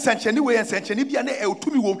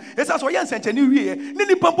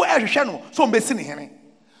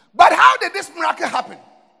 But how did this miracle happen?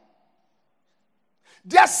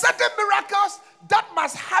 There are certain miracles that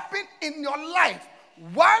must happen in your life.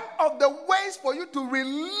 One of the ways for you to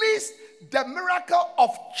release the miracle of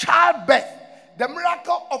childbirth, the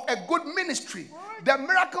miracle of a good ministry, the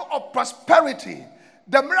miracle of prosperity,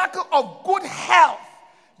 the miracle of good health,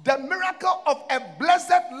 the miracle of a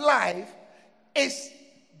blessed life is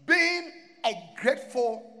being a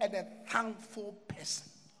grateful and a thankful person.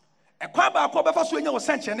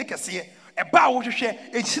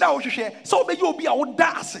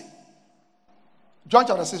 John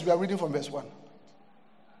chapter 6, we are reading from verse 1.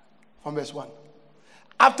 From verse 1.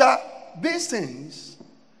 After these things,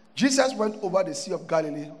 Jesus went over the Sea of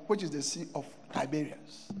Galilee, which is the Sea of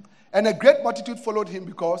Tiberias. And a great multitude followed him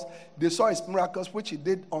because they saw his miracles which he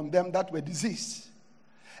did on them that were diseased.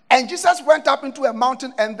 And Jesus went up into a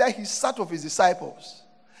mountain, and there he sat with his disciples.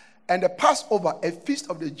 And the Passover, a feast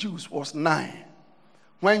of the Jews, was nigh.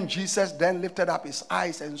 When Jesus then lifted up his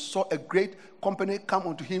eyes and saw a great company come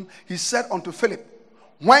unto him, he said unto Philip,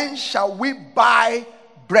 when shall we buy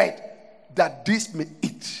bread that these may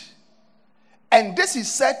eat? And this he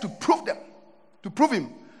said to prove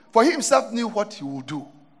him, for he himself knew what he would do.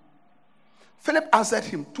 Philip answered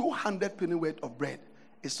him, 200 pennyworth of bread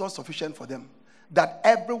is not sufficient for them, that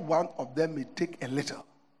every one of them may take a little.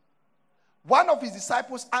 One of his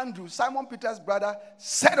disciples, Andrew, Simon Peter's brother,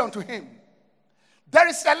 said unto him, there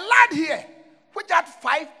is a lad here which had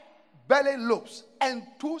 5 belly loaves and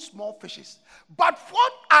 2 small fishes. But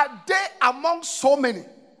what are they among so many?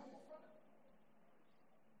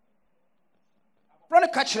 Brother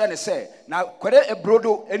catch and say, now, quite a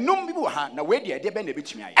brodo, and no people now where the idea been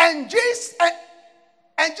between me. And Jesus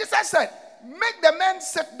said, make the men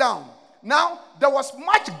sit down. Now, there was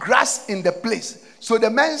much grass in the place. So the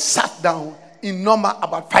men sat down in number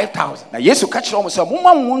about 5,000. Now, yes, you catch almost a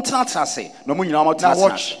woman won't answer, say, no more. Now,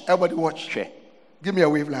 watch. Everybody watch. Sure. Give me a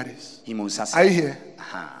wave like this. Are you here?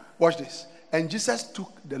 Watch this. And Jesus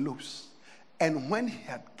took the loaves. And when he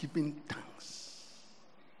had given thanks,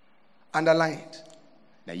 underline it.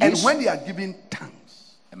 And when he had given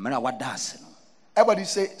thanks, everybody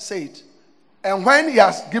say it. And when he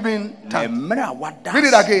has given thanks, read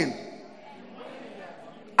it again.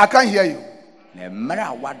 I can't hear you.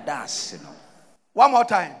 One more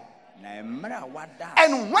time. And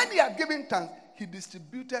when he had given thanks, he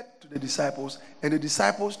distributed to the disciples, and the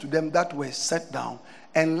disciples to them that were set down,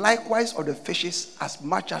 and likewise of the fishes as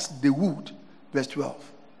much as they would. Verse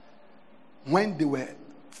 12. When they were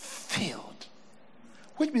filled,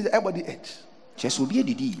 which means everybody ate. Just will be a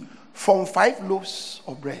didi. From 5 loaves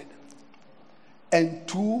of bread and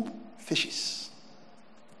 2 fishes.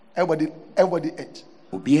 Everybody ate.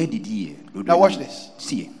 Now watch this.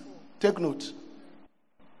 See. Take note.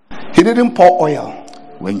 He didn't pour oil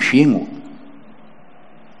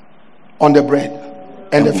on the bread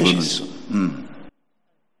and the fishes.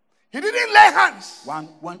 He didn't lay hands.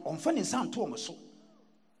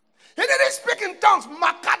 He didn't speak in tongues.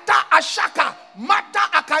 Makata ashaka, mata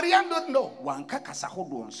akariando. No. He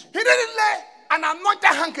didn't lay an anointed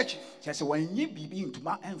handkerchief.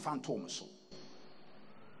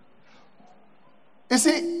 You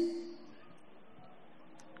see,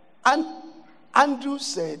 and Andrew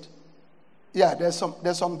said, yeah,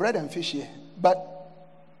 there's some bread and fish here, but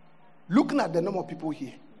looking at the number of people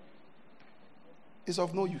here, it's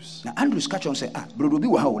of no use. Now Andrew's catch on say, brodo bi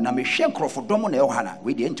wa ha na me hwe nkrofo dom na e ho ha na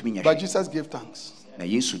we de ntumi nya. But Jesus gave thanks. Na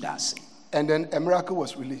Yesu da ase. And then a miracle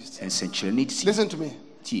was released. Listen to me.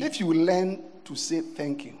 If you learn to say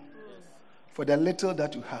thank you for the little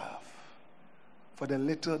that you have, for the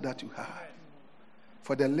little that you have,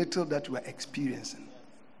 for the little that you are experiencing,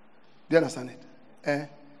 do you understand it?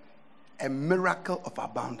 A miracle of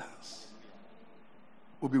abundance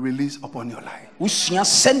will be released upon your life.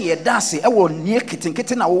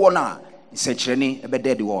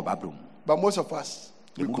 But most of us,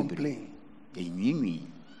 we complain.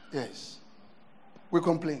 Yes. We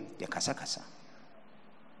complain.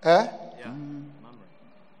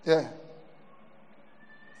 Yeah.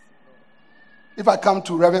 If I come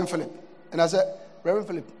to Reverend Philip and I say, Reverend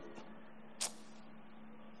Philip,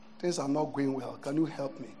 things are not going well. Can you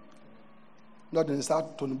help me? Not in the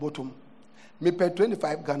start to the bottom. Me pay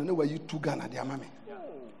 25 Ghana, no way you 2 Ghana, dear mommy. Do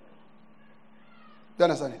you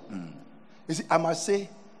understand it? You see, I must say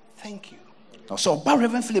thank you. So,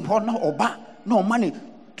 Reverend Philip, no money,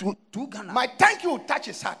 2 Ghana. My thank you will touch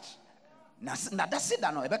his heart. Next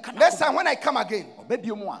time when I come again,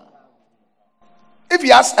 if he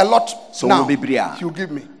has a lot, so now, he will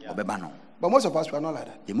give me. But most of us, we are not like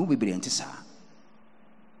that.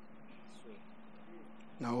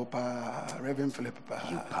 Now, Reverend Philip,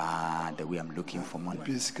 the way I'm looking for money.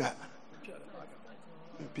 Peace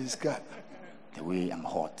God. The way I'm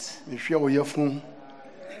hot.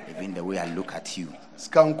 Even the way I look at you.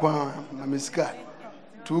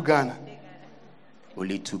 2 Ghana.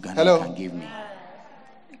 Only 2 Ghana can give me.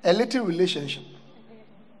 A little relationship.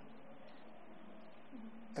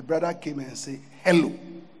 A brother came and said, hello.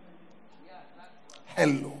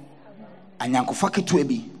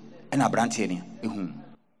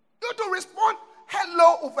 You to respond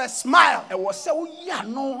hello with a smile. I was so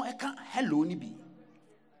no, I can't hello ni bi.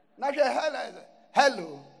 Not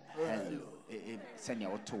hello. Send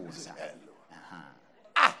your toes.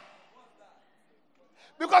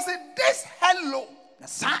 Because this hello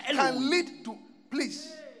can lead to,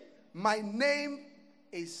 please, my name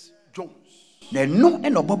is Jones.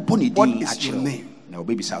 What is your name? No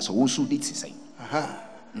baby so won't did say.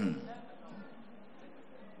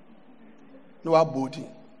 No abodi.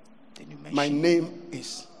 My name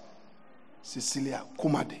is Cecilia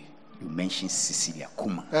Kumade. You mentioned Cecilia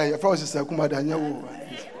Kuma. Your first is Kumade.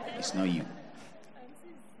 It's not you.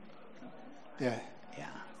 Yeah.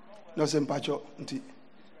 No same pacho.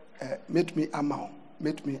 Meet me amount.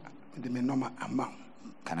 Meet me the normal amount.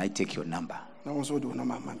 Can I take your number? No also do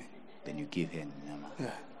normal mommy. Then you give her the number.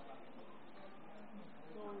 Yeah.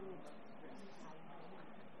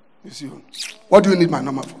 You see, what do you need my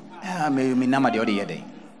number for? My number the other day.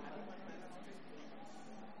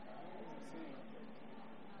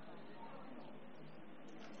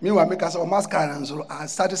 Meanwhile, make us a mascara and so I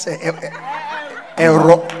started to say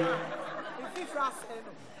error.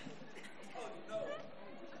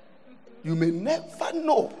 You may never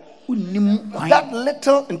know that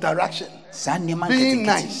little interaction being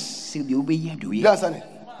nice. You understand it?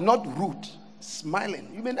 Not rude,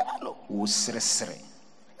 smiling. You may never know. Never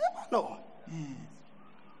know.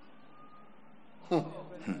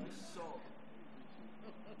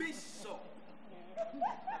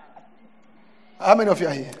 How many of you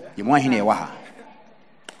are here?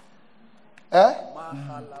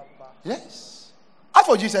 Yes. As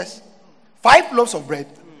for Jesus, 5 loaves of bread,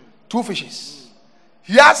 2 fishes.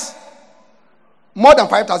 He has more than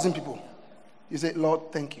 5,000 people. He said,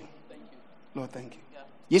 Lord, thank you. Lord, thank you.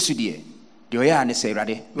 Yes, you did.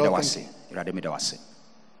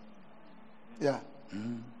 Yeah.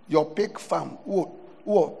 Your pig farm. Who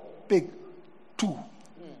pig 2.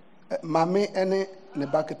 Mame ene ne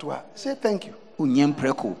baketwa. Say thank you.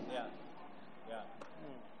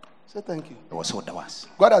 Say thank you.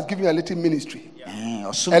 God has given you a little ministry.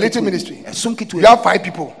 A little ministry. You have 5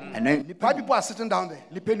 people. 5 people are sitting down there.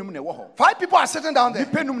 5 people are sitting down there.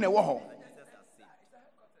 5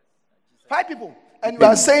 people. And you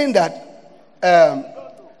are saying that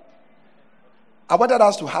I wanted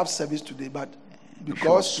us to have service today, but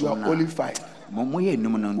because you are only 5, we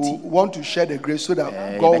want to share the grace so that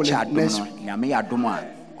God will bless you.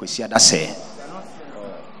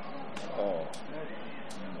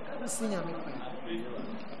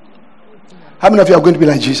 How many of you are going to be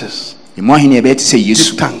like Jesus? Give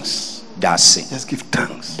thanks. Just give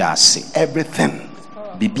thanks. Everything.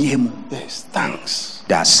 Yes, thanks.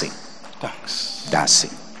 Thanks.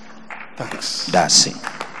 Thanks.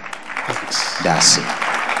 Thanks.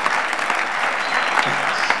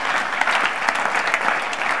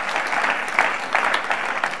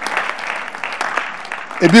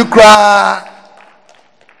 If you cry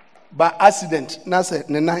by accident, now say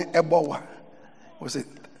Nena Ebowa, we say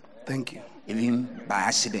thank you. Even by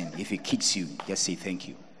accident, if it kicks you, just say thank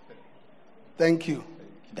you. Thank you.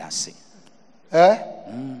 That's it.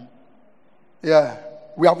 Yeah.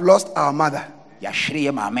 We have lost our mother,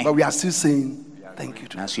 but we are still saying thank you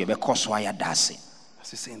to her. Still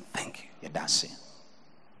saying thank you.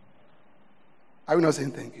 Are we not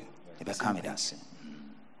saying thank you?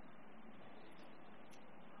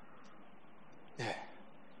 Yeah.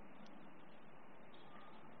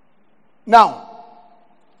 Now,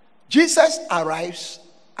 Jesus arrives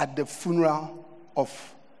at the funeral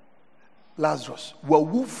of Lazarus.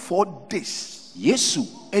 Were 4 days? Yesu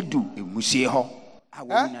edu emusie ho.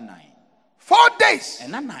 4 days.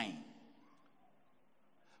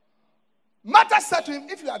 Martha said to him,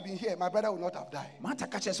 if you had been here, my brother would not have died.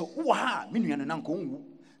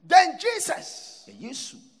 Then Jesus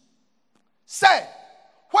said,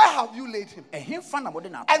 where have you laid him?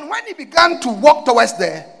 And when he began to walk towards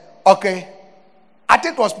there, okay, I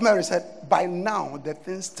think it was Mary said, by now the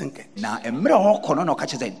thing stinketh.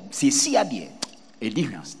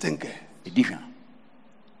 Stinketh.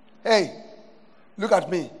 Hey, look at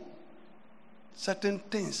me. Certain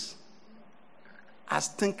things are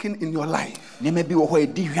stinking in your life. You have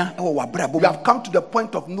come to the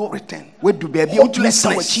point of no return.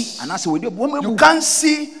 Hopelessness. You can't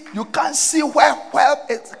see where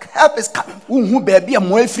help is coming.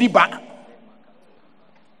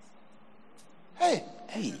 Hey.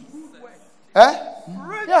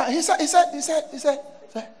 Yeah, he said,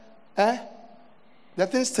 the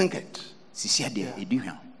thing stinketh.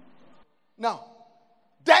 Yeah. Now,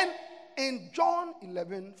 then in John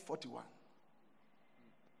 11:41.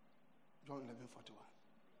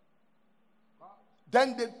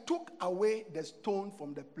 Then they took away the stone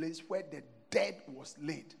from the place where the dead was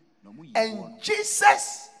laid. And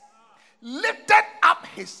Jesus lifted up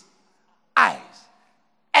his eyes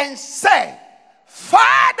and said,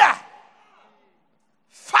 Father,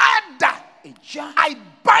 I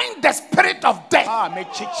bind the spirit of death. I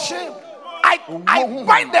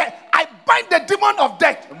bind the demon of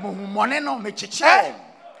death.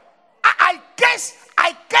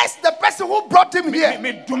 I curse the person who brought him here.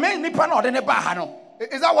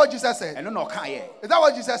 Is that what Jesus said? Is that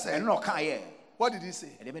what Jesus said? What did he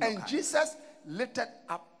say? And Jesus lifted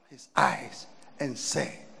up his eyes and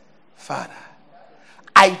said, Father,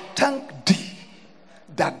 I thank thee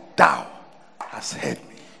that thou hast heard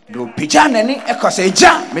me.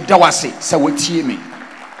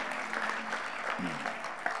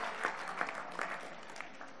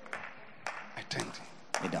 I thank thee.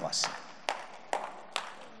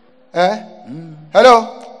 Hello?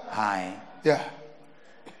 Hi. Yeah.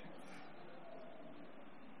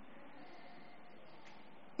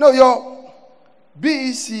 No, your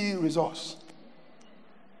BEC results.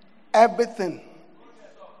 everything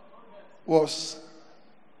was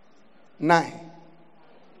 9.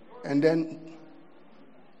 And then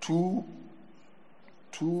 2,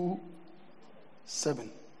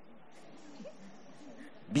 7.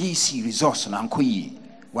 BC resource na nkoyi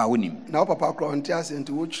wa wonim. Now papa kro ntiase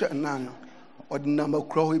nti wo twa nan no odi number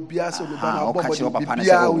kro bia so be na o ka che bobo papa na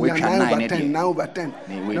bia se wo we twa 9 10 now over 10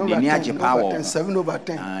 ni age power 7 over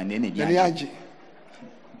 10 ni age.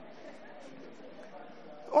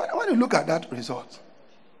 When you look at that result,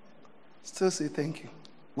 still say thank you.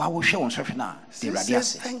 Wa wo hwe won hwe na de Still say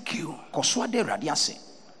radiase. thank you. Koso de radiase.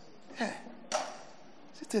 Yeah.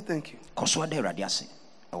 Still say thank you. Koso de radiase.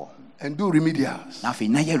 Oh. And do remedials. Na fe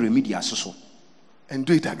na ye remedial so. And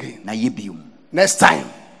do it again. Na ye biom. Next time,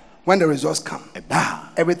 when the results come, Eba.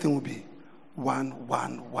 everything will be 1,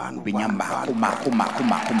 1, 1, 1.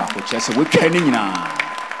 Binyamba ko chese we twa ni nyina.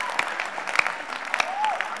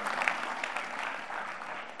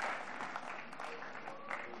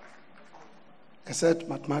 Except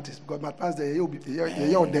mathematics, because mathematics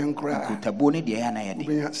you're then cry. Kutabo ne de ya na ye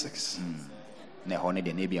de. 6. Na ho ne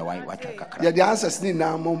de na bia wa twa kakra. Yeah, the answers need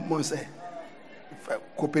now more say.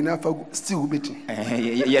 Copenhagen still beating.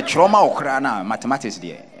 Ye trauma okra na mathematics de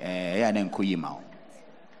ya na nkoyi ma.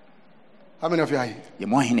 How many of you are here? Ye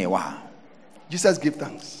mo hene wa. Jesus gave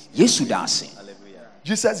thanks. Yesu dance.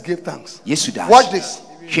 Jesus gave thanks. Yesu dance. Watch this.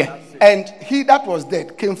 Hwe. And he that was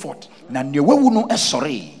dead came forth. Na ne wawu no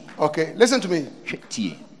esore. Okay, listen to me. Hwe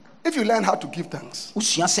tie. If you learn how to give thanks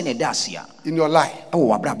Usua se ne dance ya. in your life E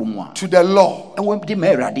wo abrabo mu a. to the Lord, E wo de ma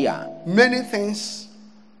erade a. many things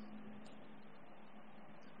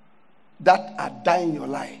that are dying in your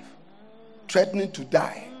life, threatening to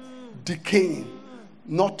die, decaying,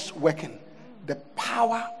 not working, the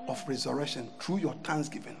power of resurrection through your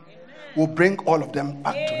thanksgiving will bring all of them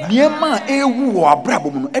back to life. Niema ewu wo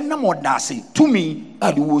abrabo mu no enam odase tumi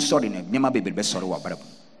a de wo sori ne niema bebe be sori wo abrabo.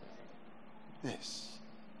 Yes.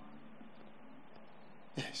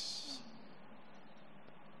 Yes.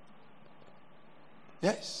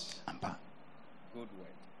 Yes. Ampa.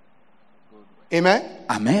 Amen.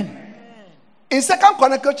 Amen. In 2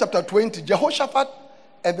 Chronicles chapter 20, Jehoshaphat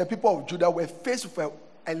and the people of Judah were faced with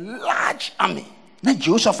a large army. Na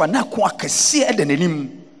Jehoshaphat na ko akese e de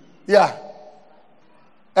nanim. Yeah.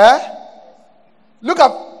 Look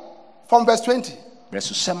up from verse 20.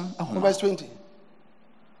 Resosem From ahoma. verse 20.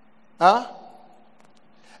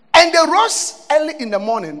 And they rose early in the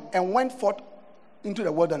morning and went forth into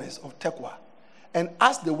the wilderness of Tekoa. And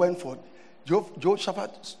as they went forth,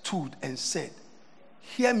 Jehoshaphat stood and said,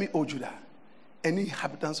 "Hear me, O Judah, and ye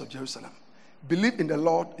inhabitants of Jerusalem. Believe in the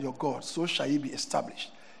Lord your God, so shall ye be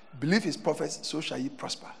established. Believe his prophets, so shall ye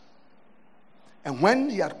prosper." And when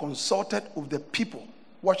he had consulted with the people,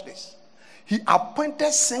 watch this, he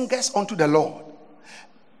appointed singers unto the Lord,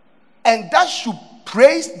 and that should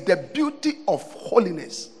praise the beauty of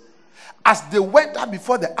holiness as they went out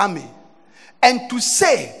before the army, and to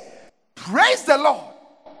say, "Praise the Lord,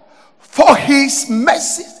 for his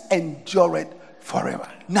mercies endureth forever."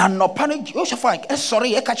 Na no pane Jehoshaphat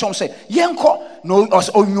esori e ka chom se yenko no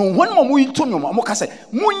onwon mo mo yito no mo ka se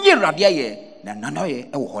munyi rade ye na nana ye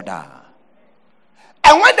e wo hoda.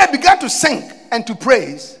 And when they began to sing and to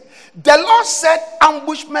praise, the Lord set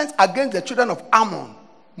ambushments against the children of Ammon,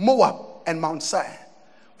 Moab, and Mount Seir,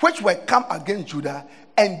 which were come against Judah,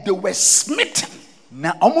 and they were smitten.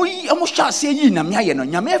 Na omo sha se yi na me ye no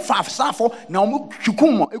nyame fa afsafo na omo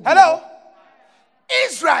twikum mo. Hello?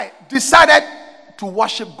 Israel decided to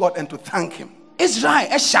worship God and to thank him Israel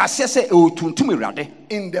e sha se se o tuntum irade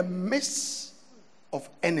in the midst of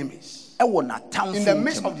enemies, e wo na town in the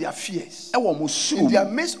midst of their fears, e wo mo su in the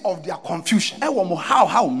midst of their confusion. e wo mo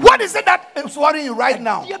how What is it that is worrying you right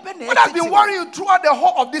now? What has been worrying you throughout the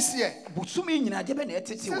whole of this year? busumi nyina de be na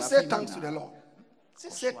etete Still wa. say thanks to the Lord.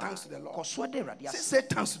 Still say thanks to the Lord. Koso de rade Still ase. say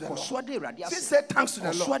thanks to the Koso Lord. de rade ase. Still say thanks to the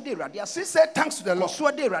Koso Lord. de rade ase. Still say thanks to the Lord.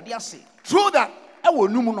 Koso de rade ase. Through that, E wo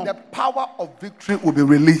num no the power of victory will be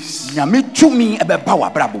released. nyame tumi e be ba wa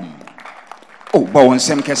brabom. Oh, ba won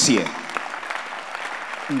sem kese.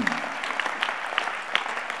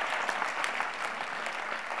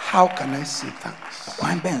 How can I say thanks?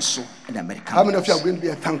 Kwan ben so in America. How many of you are going to be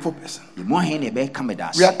a thankful person? You mo hen e be come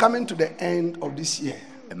das. We are coming to the end of this year.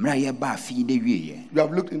 Emra ye ba fi de wie ye. You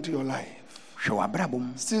have looked into your life. Hwe wa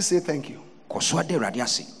brabom. Still say thank you. Koso de rade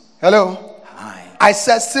ase. Hello? Hi. I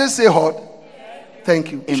said still say what?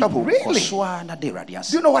 Thank you. Bishop, Empo really? koso na de rade Do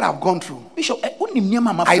ase. you know what I've gone through? Bishop, onim niam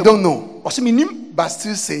ma I don't know. O se minim. But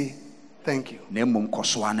still say thank you. Na mom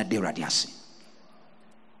koso na de rade ase.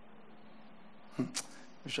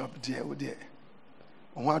 Bishop, dear, oh dear.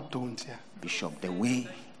 What don't you? Bishop, the way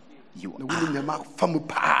You The are woman from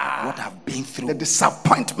what I've been the through.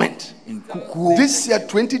 disappointment. In Kuku, This year,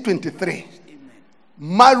 2023,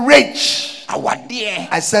 marriage. our dear,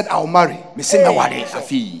 I said I'll marry, me say na ware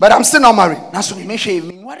afi. but I'm still not married. Na so me hwe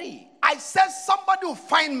me ware. I said somebody will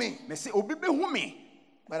find me, Me say obi be hu me.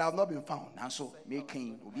 but I've not been found. Na so me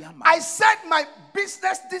kan obi ama. I said my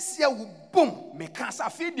business this year will boom. Me kan sa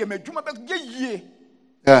afi de madwuma be ye.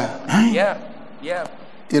 Yeah. Yeah.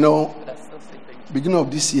 You know, beginning of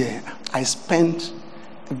this year, I spent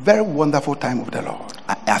a very wonderful time with the Lord.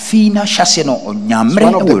 Afi na hyase no It's onyamre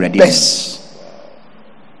one of e the ready. best.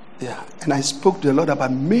 Yeah, and I spoke to the Lord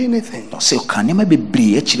about many things. No say kan ne ma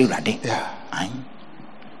bebre e kire urade. Yeah, Ai.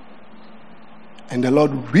 and the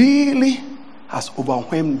Lord really has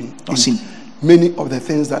overwhelmed me Listen. in many of the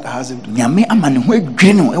things that I asked Him to do. Nyame ama ne ho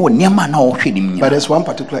adwire no e wo niam na wo hwe nim But nya. there's one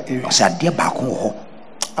particular area O say ade ba ko ho.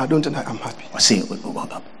 I don't think I'm happy. O say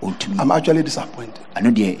o I'm actually disappointed.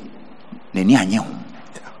 ano de n'ani anye ho.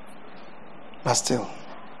 But still,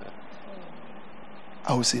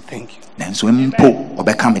 I will say thank you. Nanso mpo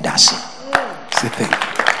obeka me dase. Say thank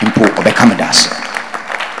you. Mpo obeka me dase.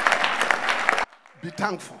 Be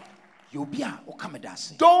thankful. Yo bia o ka me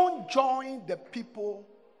dase. Don't join the people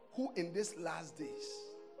who in these last days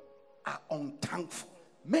are unthankful.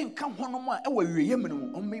 Menka honom a e wa wiye me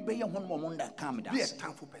no o me be ye honom mo nda ka me Be a dase.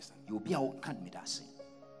 thankful person. Yo bia o ka me dase.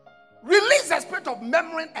 Release the spirit of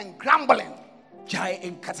murmuring and grumbling Jai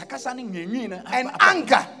en kasakasa ne nwenwi na and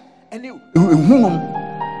anger ene ehunum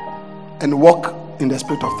and walk in the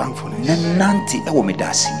spirit of thankfulness. nante e wo me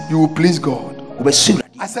dase. You will please God. Obesura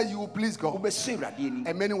I said you will please God. obesura de ni.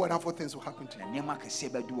 And many wonderful things will happen to you. Nema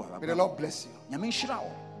kese ba du wa. May the Lord bless you. Nyame nhyira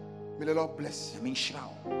wo. May the Lord bless you. Nyame nhyira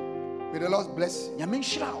wo. May the Lord bless you. Nyame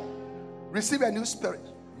nhyira wo. Receive a new spirit.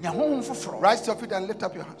 Nya honhom foforo. Rise to your feet and lift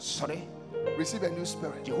up your hands. Sorry. Receive a new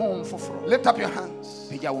spirit. Je honhom foforo. Lift up your hands.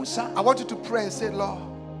 Peja wo nsa I want you to pray and say, Lord,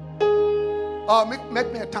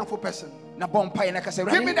 make me a thankful person. na bompa ye na kase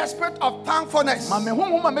Give me the spirit of thankfulness. ma me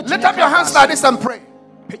honhom a metumi. Lift up your hands like this and pray.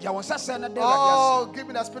 Peja wo nsa se na de radias. Oh, give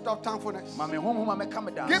me the spirit of thankfulness. Ma me honhom a meka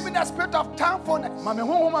me dance. Give me the spirit of thankfulness. ma me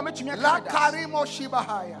honhom a metumi La aka me dance. karimo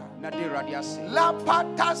shibahaya. Na de radias. La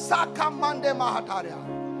pata saka mande mahataria.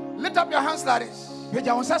 Lift up your hands like this.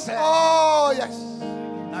 Peja wo nsa se Oh, yes.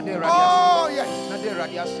 na de radias. Oh, yes. Na de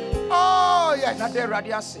radias. Oh, Na yes. de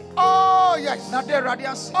radias. Oh, yes. Na de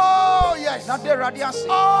radias. Oh, yes. Na de radias.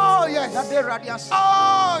 Oh, Na yes. de radias.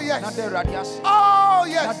 Oh, Na yes. de radias. Oh, Na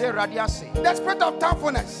yes. de radias. The spirit of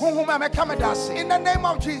thankfulness. Honhom a meka me dance. In the name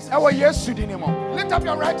of Jesus. E wo Yesu di ni mo. Lift up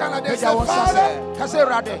your right hand and say, Peja wo nsa Father, se kase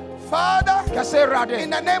rade. Father, Kase rade. in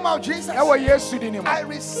the name of Jesus, E wo Yesu di ni mo. I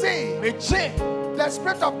receive Me che. the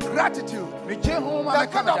spirit of gratitude, Me che honhom a the meka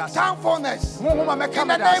spirit me of dance. thankfulness. Honhom a meka In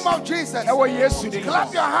me the name dance. of Jesus, E wo Yesu di ni mo.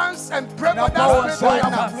 clap your hands and pray Na for power that spirit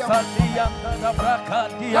right now.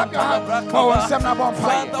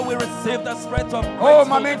 Father, we receive the spirit of Oh, gratefulness.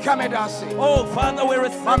 ma meka me dance. Oh, Father, we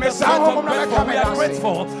receive Mame the spirit Samuel, of Mame grateful. We are Kamedasi.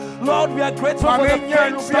 grateful. Lord, we are grateful for the Mame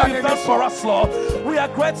Nyanu, things that Bia you've done Nene. for us, Lord. We are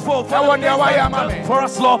grateful for Ewo the ne things wa that ya you've mame. done for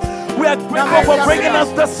us, Lord. We are grateful Mame for Nyanu, bringing us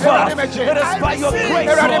this far. Erade meche. It is by your receive. grace,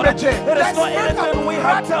 Erade Lord. meche. It is not anything we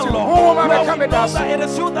have done, Oh, Lord. Mame Lord, we know Kamedasi. that it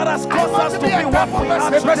is you that has caused want us to to be a be what thankful we are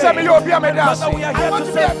person. Me pese me today. yo bia me dance. Father, we are I here want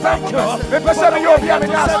to to be say a thank thankful you. person. Me pese Father, me we yo are bia here me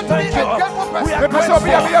to dance. say thank you. We Me are pese yo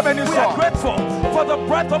bia me grateful. ni We are so. grateful for the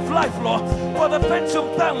breath of life, Lord, for the things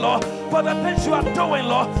you've done, Lord, for the things you are doing,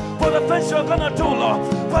 Lord, for the things you're gonna do, Lord.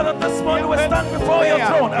 Father, this morning we stand before your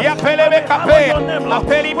throne. Ya And pelebe we hallow kape, your name, Lord.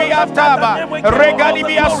 apeli For mi that ataba, name we give all regali the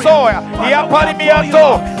mi glory. asoya, Father, ya we pali mi adore you, ato,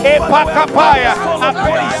 Lord. e Father, we are pakapaya, full of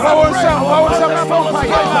apeli praise. Wa won sam, wa won sam na Our mouth is full of bompa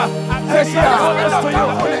praise. ya. And Yes, yeah. thankfulness to you.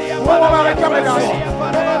 Honhom Father, a we are meka me dance. grateful.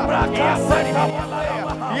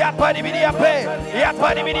 ya pali mi ape, ya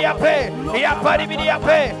pali mi ape, ya pali mi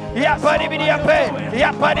ape, ya pali mi ape,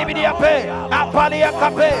 ya pali mi ape, apali ya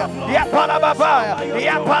kape, ya pala baba,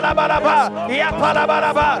 ya pala balaba, ya pala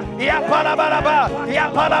balaba, ya pala balaba, ya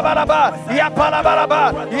pala balaba, ya pala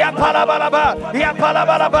balaba, ya pala balaba, ya pala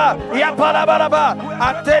balaba, ya pala balaba,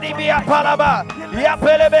 ateri mi apalaba, ya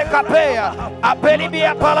pelebe kapea, apeli mi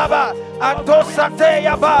apalaba, atosate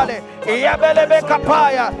ya bale, ya belebe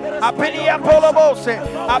kapaya, apeli ya polobose,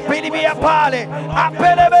 apeli mi apale,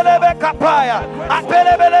 apelebelebe kapaya,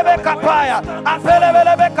 apelebelebe kapaya,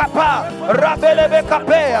 apelebelebe kapa, rabelebe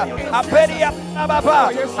kapea, apeli ya baba,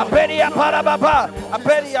 apeli ya baba,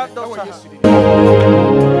 apeli ya dosa.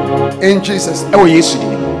 In Jesus. E wo Yesu di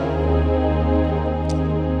ni mo.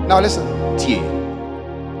 Now listen. Tie.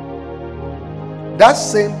 That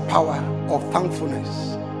same power of thankfulness,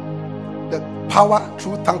 the power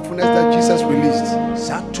through thankfulness that Jesus released,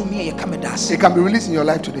 Sa tumi e ka me dance. it can be released in your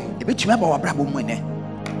life today. E betumi aba wa brabo mu ene.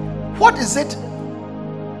 What is it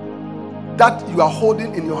that you are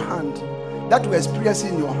holding in your hand, that you are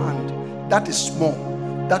experiencing in your hand, that is small,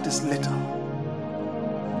 that is little?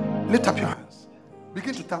 Lift up your hands.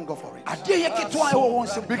 Begin to thank God for it.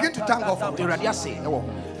 Begin to thank God for it.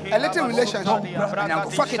 A little relationship, a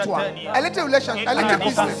little relationship, a little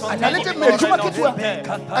business, a little ministry, a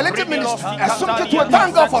little ministry.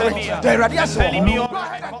 Thank God for it. Go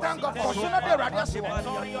ahead and thank God for it. And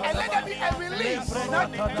let there be a release of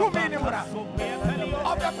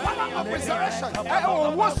the power of resurrection.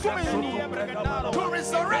 To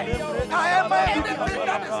resurrect anything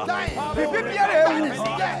that is dying, that is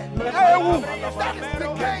dead, that is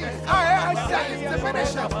decaying, that is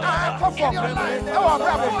diminishing in your life.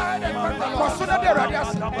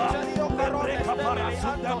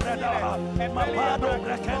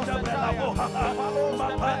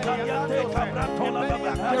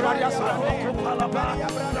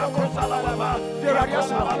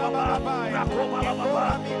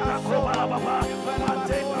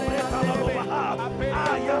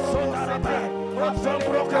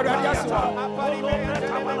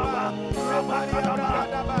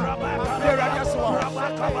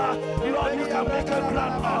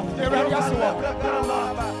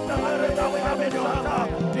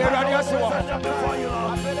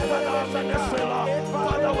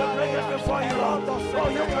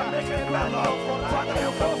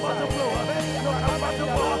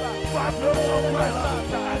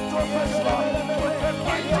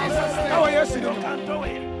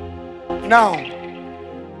 Now,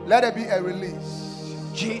 let there be a release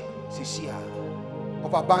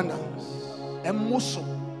of abundance.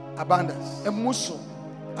 Abundance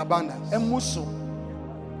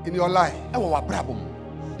in your life.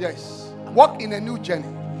 Yes. Walk in a new journey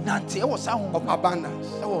of abundance.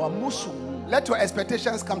 Let your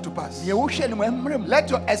expectations come to pass. Let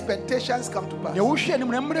your expectations come to pass.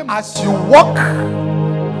 As you walk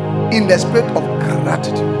in the spirit of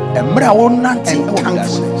gratitude and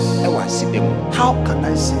thankfulness. How can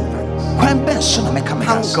I say thanks?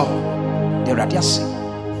 Thank God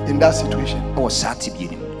in that situation.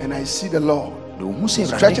 And I see the Lord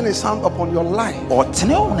stretching his hand upon your life, upon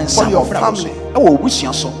your family.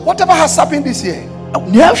 Whatever has happened this year, oh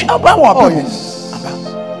yes,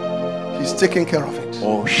 he's taking care of it.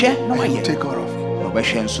 And he'll take care of it.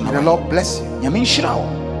 May the Lord bless you. In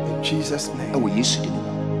Jesus' name.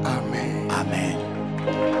 Amen. Amen.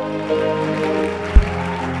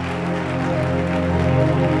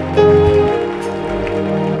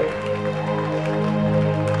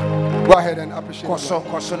 Go ahead and appreciate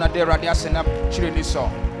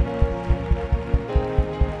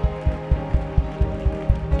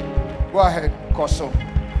Go ahead.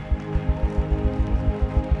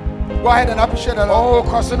 Go ahead and appreciate the Lord.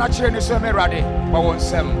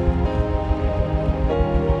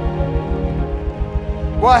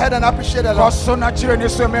 Go ahead and appreciate the Lord.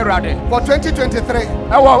 For 2023,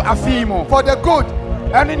 for the good,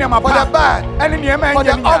 for the bad, for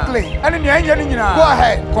the ugly. Go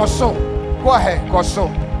ahead.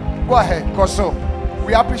 Go ahead.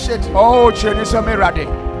 We appreciate you.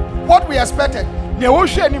 What we expected,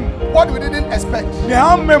 what we didn't expect,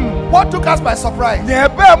 what took us by surprise,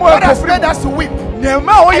 what has made us to weep and to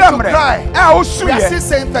cry. We are still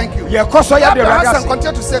saying thank you. Clap your hands and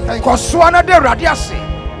continue to say thank you.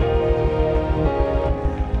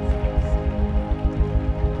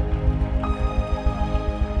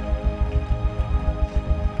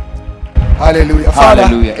 Hallelujah. Father,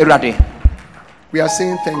 we are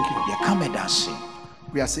saying thank you.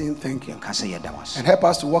 We are saying thank you. And help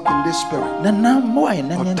us to walk in this spirit of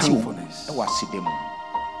thankfulness.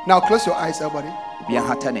 Now close your eyes, everybody.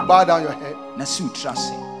 Bow down your head.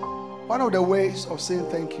 One of the ways of saying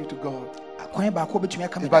thank you to God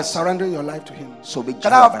is by surrendering your life to Him.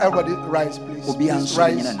 Can I have everybody rise, please? Please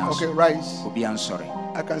rise. Okay, rise.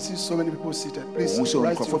 I can see so many people seated. Please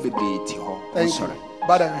rise. Thank you.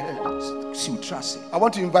 Bow down your head. I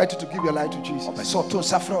want to invite you to give your life to Jesus.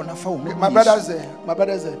 Okay, my brother's there. My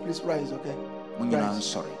brother's there. Please rise, okay?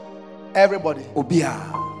 Rise. Everybody.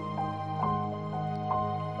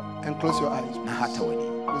 And close your eyes. Close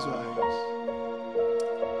your eyes.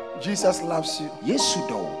 Jesus loves you.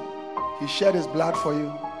 He shed his blood for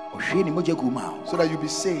you so that you be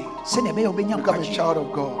saved. Become a child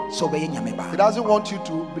of God. He doesn't want you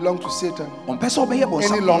to belong to Satan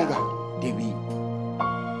any longer.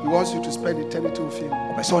 He wants you to spend eternity with him.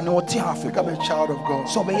 Become a child of God.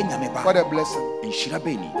 What a blessing.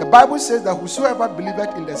 The Bible says that whosoever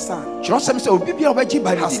believeth in the Son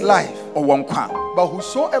has life. But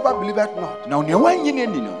whosoever believeth not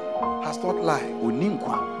has not life.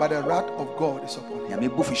 But the wrath of God is upon him.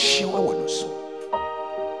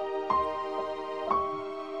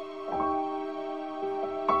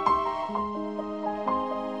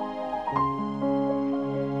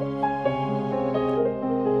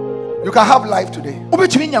 You can have life today.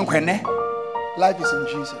 Wobɛtumi nya nkwa nnɛ. Life is in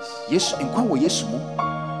Jesus. Yesu nkwa wɔ Yesu mu.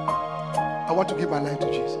 I want to give my life to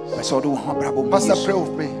Jesus. Pastor, pray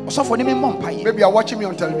with me. Maybe you are watching me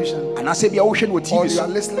on television, or you are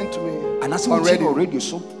listening to me on radio,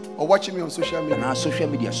 or watching me on social media.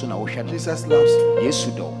 Jesus loves you.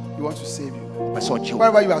 He wants to save you.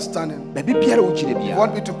 Wherever you are standing, you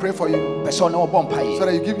want me to pray for you so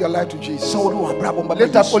that you give your life to Jesus.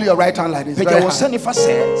 Lift up only your right hand like this. Very high.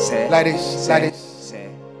 Like this. Like this.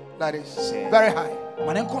 Like this. Very high.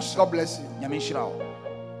 God bless you.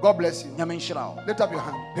 God bless you. Lift up your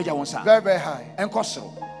hand. Very, very high.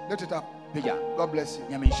 Lift it up. God bless you.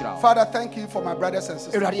 Father, thank you for my brothers and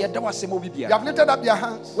sisters. You have lifted up your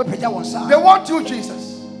hands. They want you,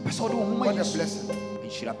 Jesus. What a blessing.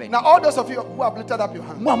 Now, all those of you who have lifted up your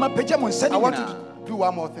hands, I want you to do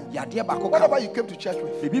one more thing. Whatever you came to church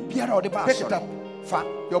with, pick it up.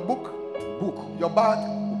 Your book, your bag,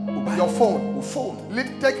 your phone.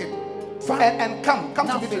 Take it. And come to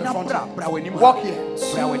me to the front. Walk here.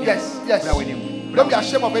 Yes. Don't be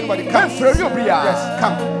ashamed of anybody. Come. Yes,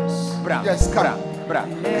 come. Yes, come.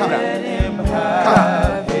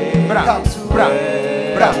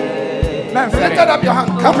 Lift up your hand.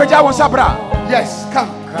 Come. Yes, come.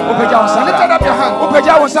 Lift up your hand.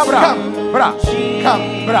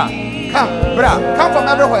 Come from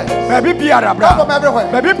everywhere. Come from everywhere.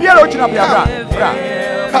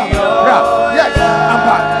 Come. Yes.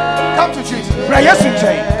 Come to Jesus.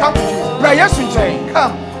 Come to Jesus.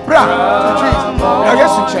 Come. To Jesus.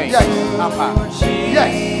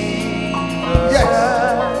 Yes.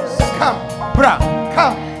 Come.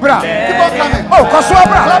 Come. Keep on coming. Oh,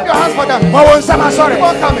 clap your hands for them. Keep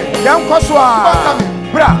on coming. Keep on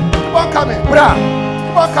coming.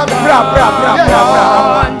 Keep on coming.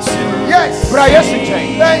 Yes.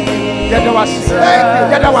 Thank you.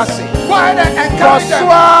 Go ahead and encourage them.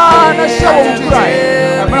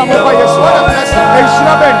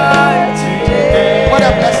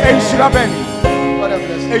 What a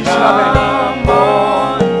blessing.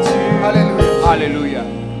 Hallelujah.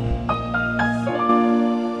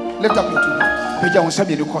 Lift up your two hands.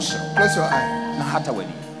 Close your eyes.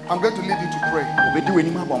 I'm going to lead you to pray.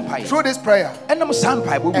 Through this prayer and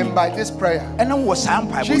by this prayer,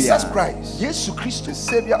 Jesus Christ, the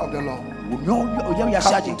Savior of the Lord,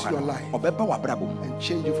 come into your life and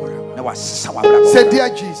change you forever. Say, dear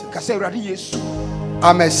Jesus,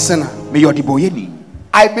 I'm a sinner.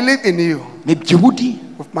 I believe in you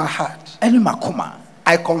with my heart.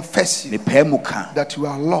 I confess you that you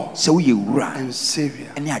are Lord and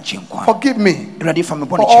Savior. Forgive me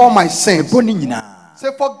for all my sins. Say,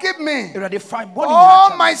 forgive me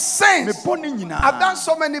all my sins. I've done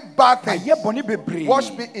so many bad things. Wash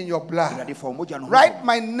me in your blood. Write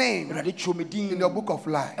my name in your book of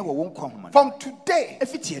life. From today,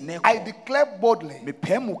 I declare boldly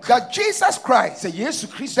that Jesus Christ,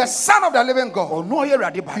 the Son of the living God,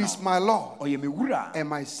 is my Lord and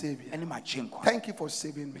my Savior. Thank you for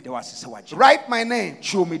saving me. Write my name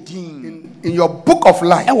in your book of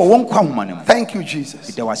life. Thank you,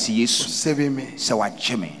 Jesus, for saving me.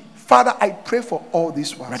 Father, I pray for all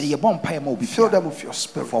these ones. Fill them with your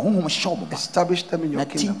spirit. Establish them in your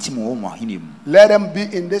kingdom. Let them be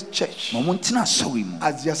in this church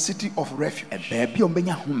as their city of refuge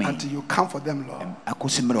until you come for them, Lord.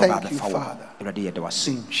 Thank you, Father.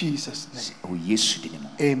 In Jesus' name.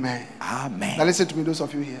 Amen. Now listen to me, those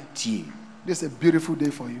of you here. This is a beautiful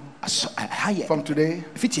day for you. From today,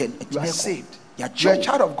 you are saved. You are a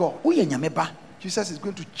child of God. Jesus is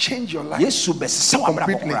going to change your life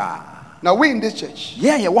completely. Now we in this church, we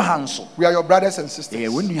are your brothers and sisters. We are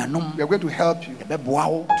going to help you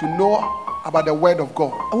to know about the word of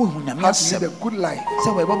God, how to live a good life,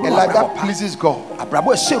 a life that pleases God. We're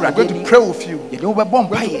going to pray with you. We're going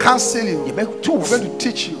to counsel you. We're going to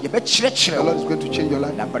teach you. The Lord is going to change your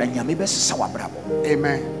life.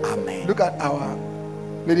 Amen. Look at our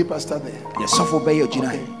lady pastor there.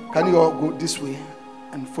 Okay. Can you all go this way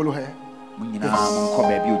and follow her? Yes.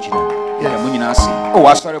 Oh,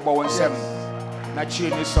 I started about 1-7. Now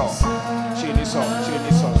cheering this song.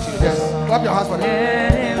 Yes. Clap your hands for them.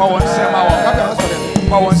 Clap your hands for them.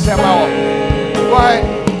 Go ahead.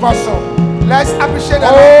 Let's appreciate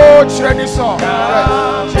them. Oh, cheering this song.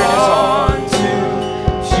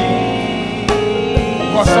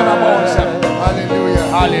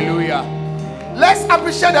 Hallelujah. Let's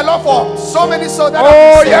appreciate the Lord for so many souls that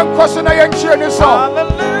Hallelujah.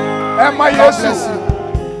 Emma Yesu,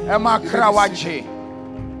 Emma Krawache.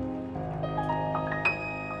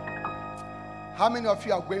 How many of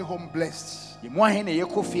you are going home blessed? Yɛ mu ahe na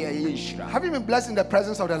yɛkɔ fie a yɛyɛ nhyira. Have you been blessed in the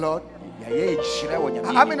presence of the Lord? Yɛyɛ nhyira wɔ Nyame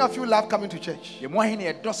How anim. many of you love coming to church? Yɛ mu ahe na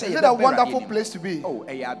yɛdɔ sɛ Is it yɛbɛbɛ a Awurade wonderful anim? place to be? Oh,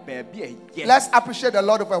 ɛyɛ baabi a ɛyɛ. Let's appreciate the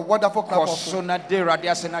Lord with a wonderful clap Kɔ of so hands. na de Awurade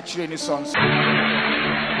ase na kyerɛ ne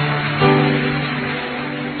sɔnso.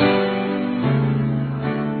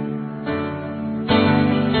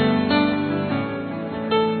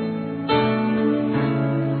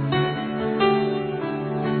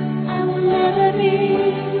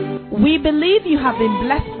 We believe you have been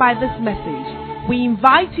blessed by this message. We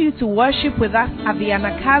invite you to worship with us at the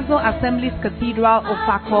Anakazo Assemblies Cathedral of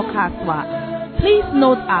Fako Kaswa. Please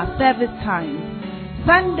note our service times.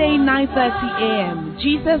 Sunday 9:30 a.m.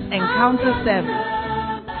 Jesus Encounter Service.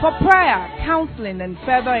 For prayer, counseling and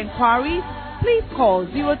further inquiries, please call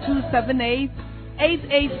 0278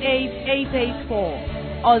 888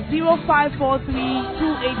 884 or 0543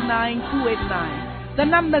 289 289. The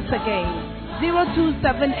numbers again.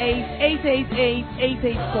 0278 888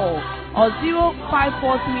 884 or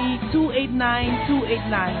 0543 289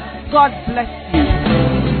 289. God bless you.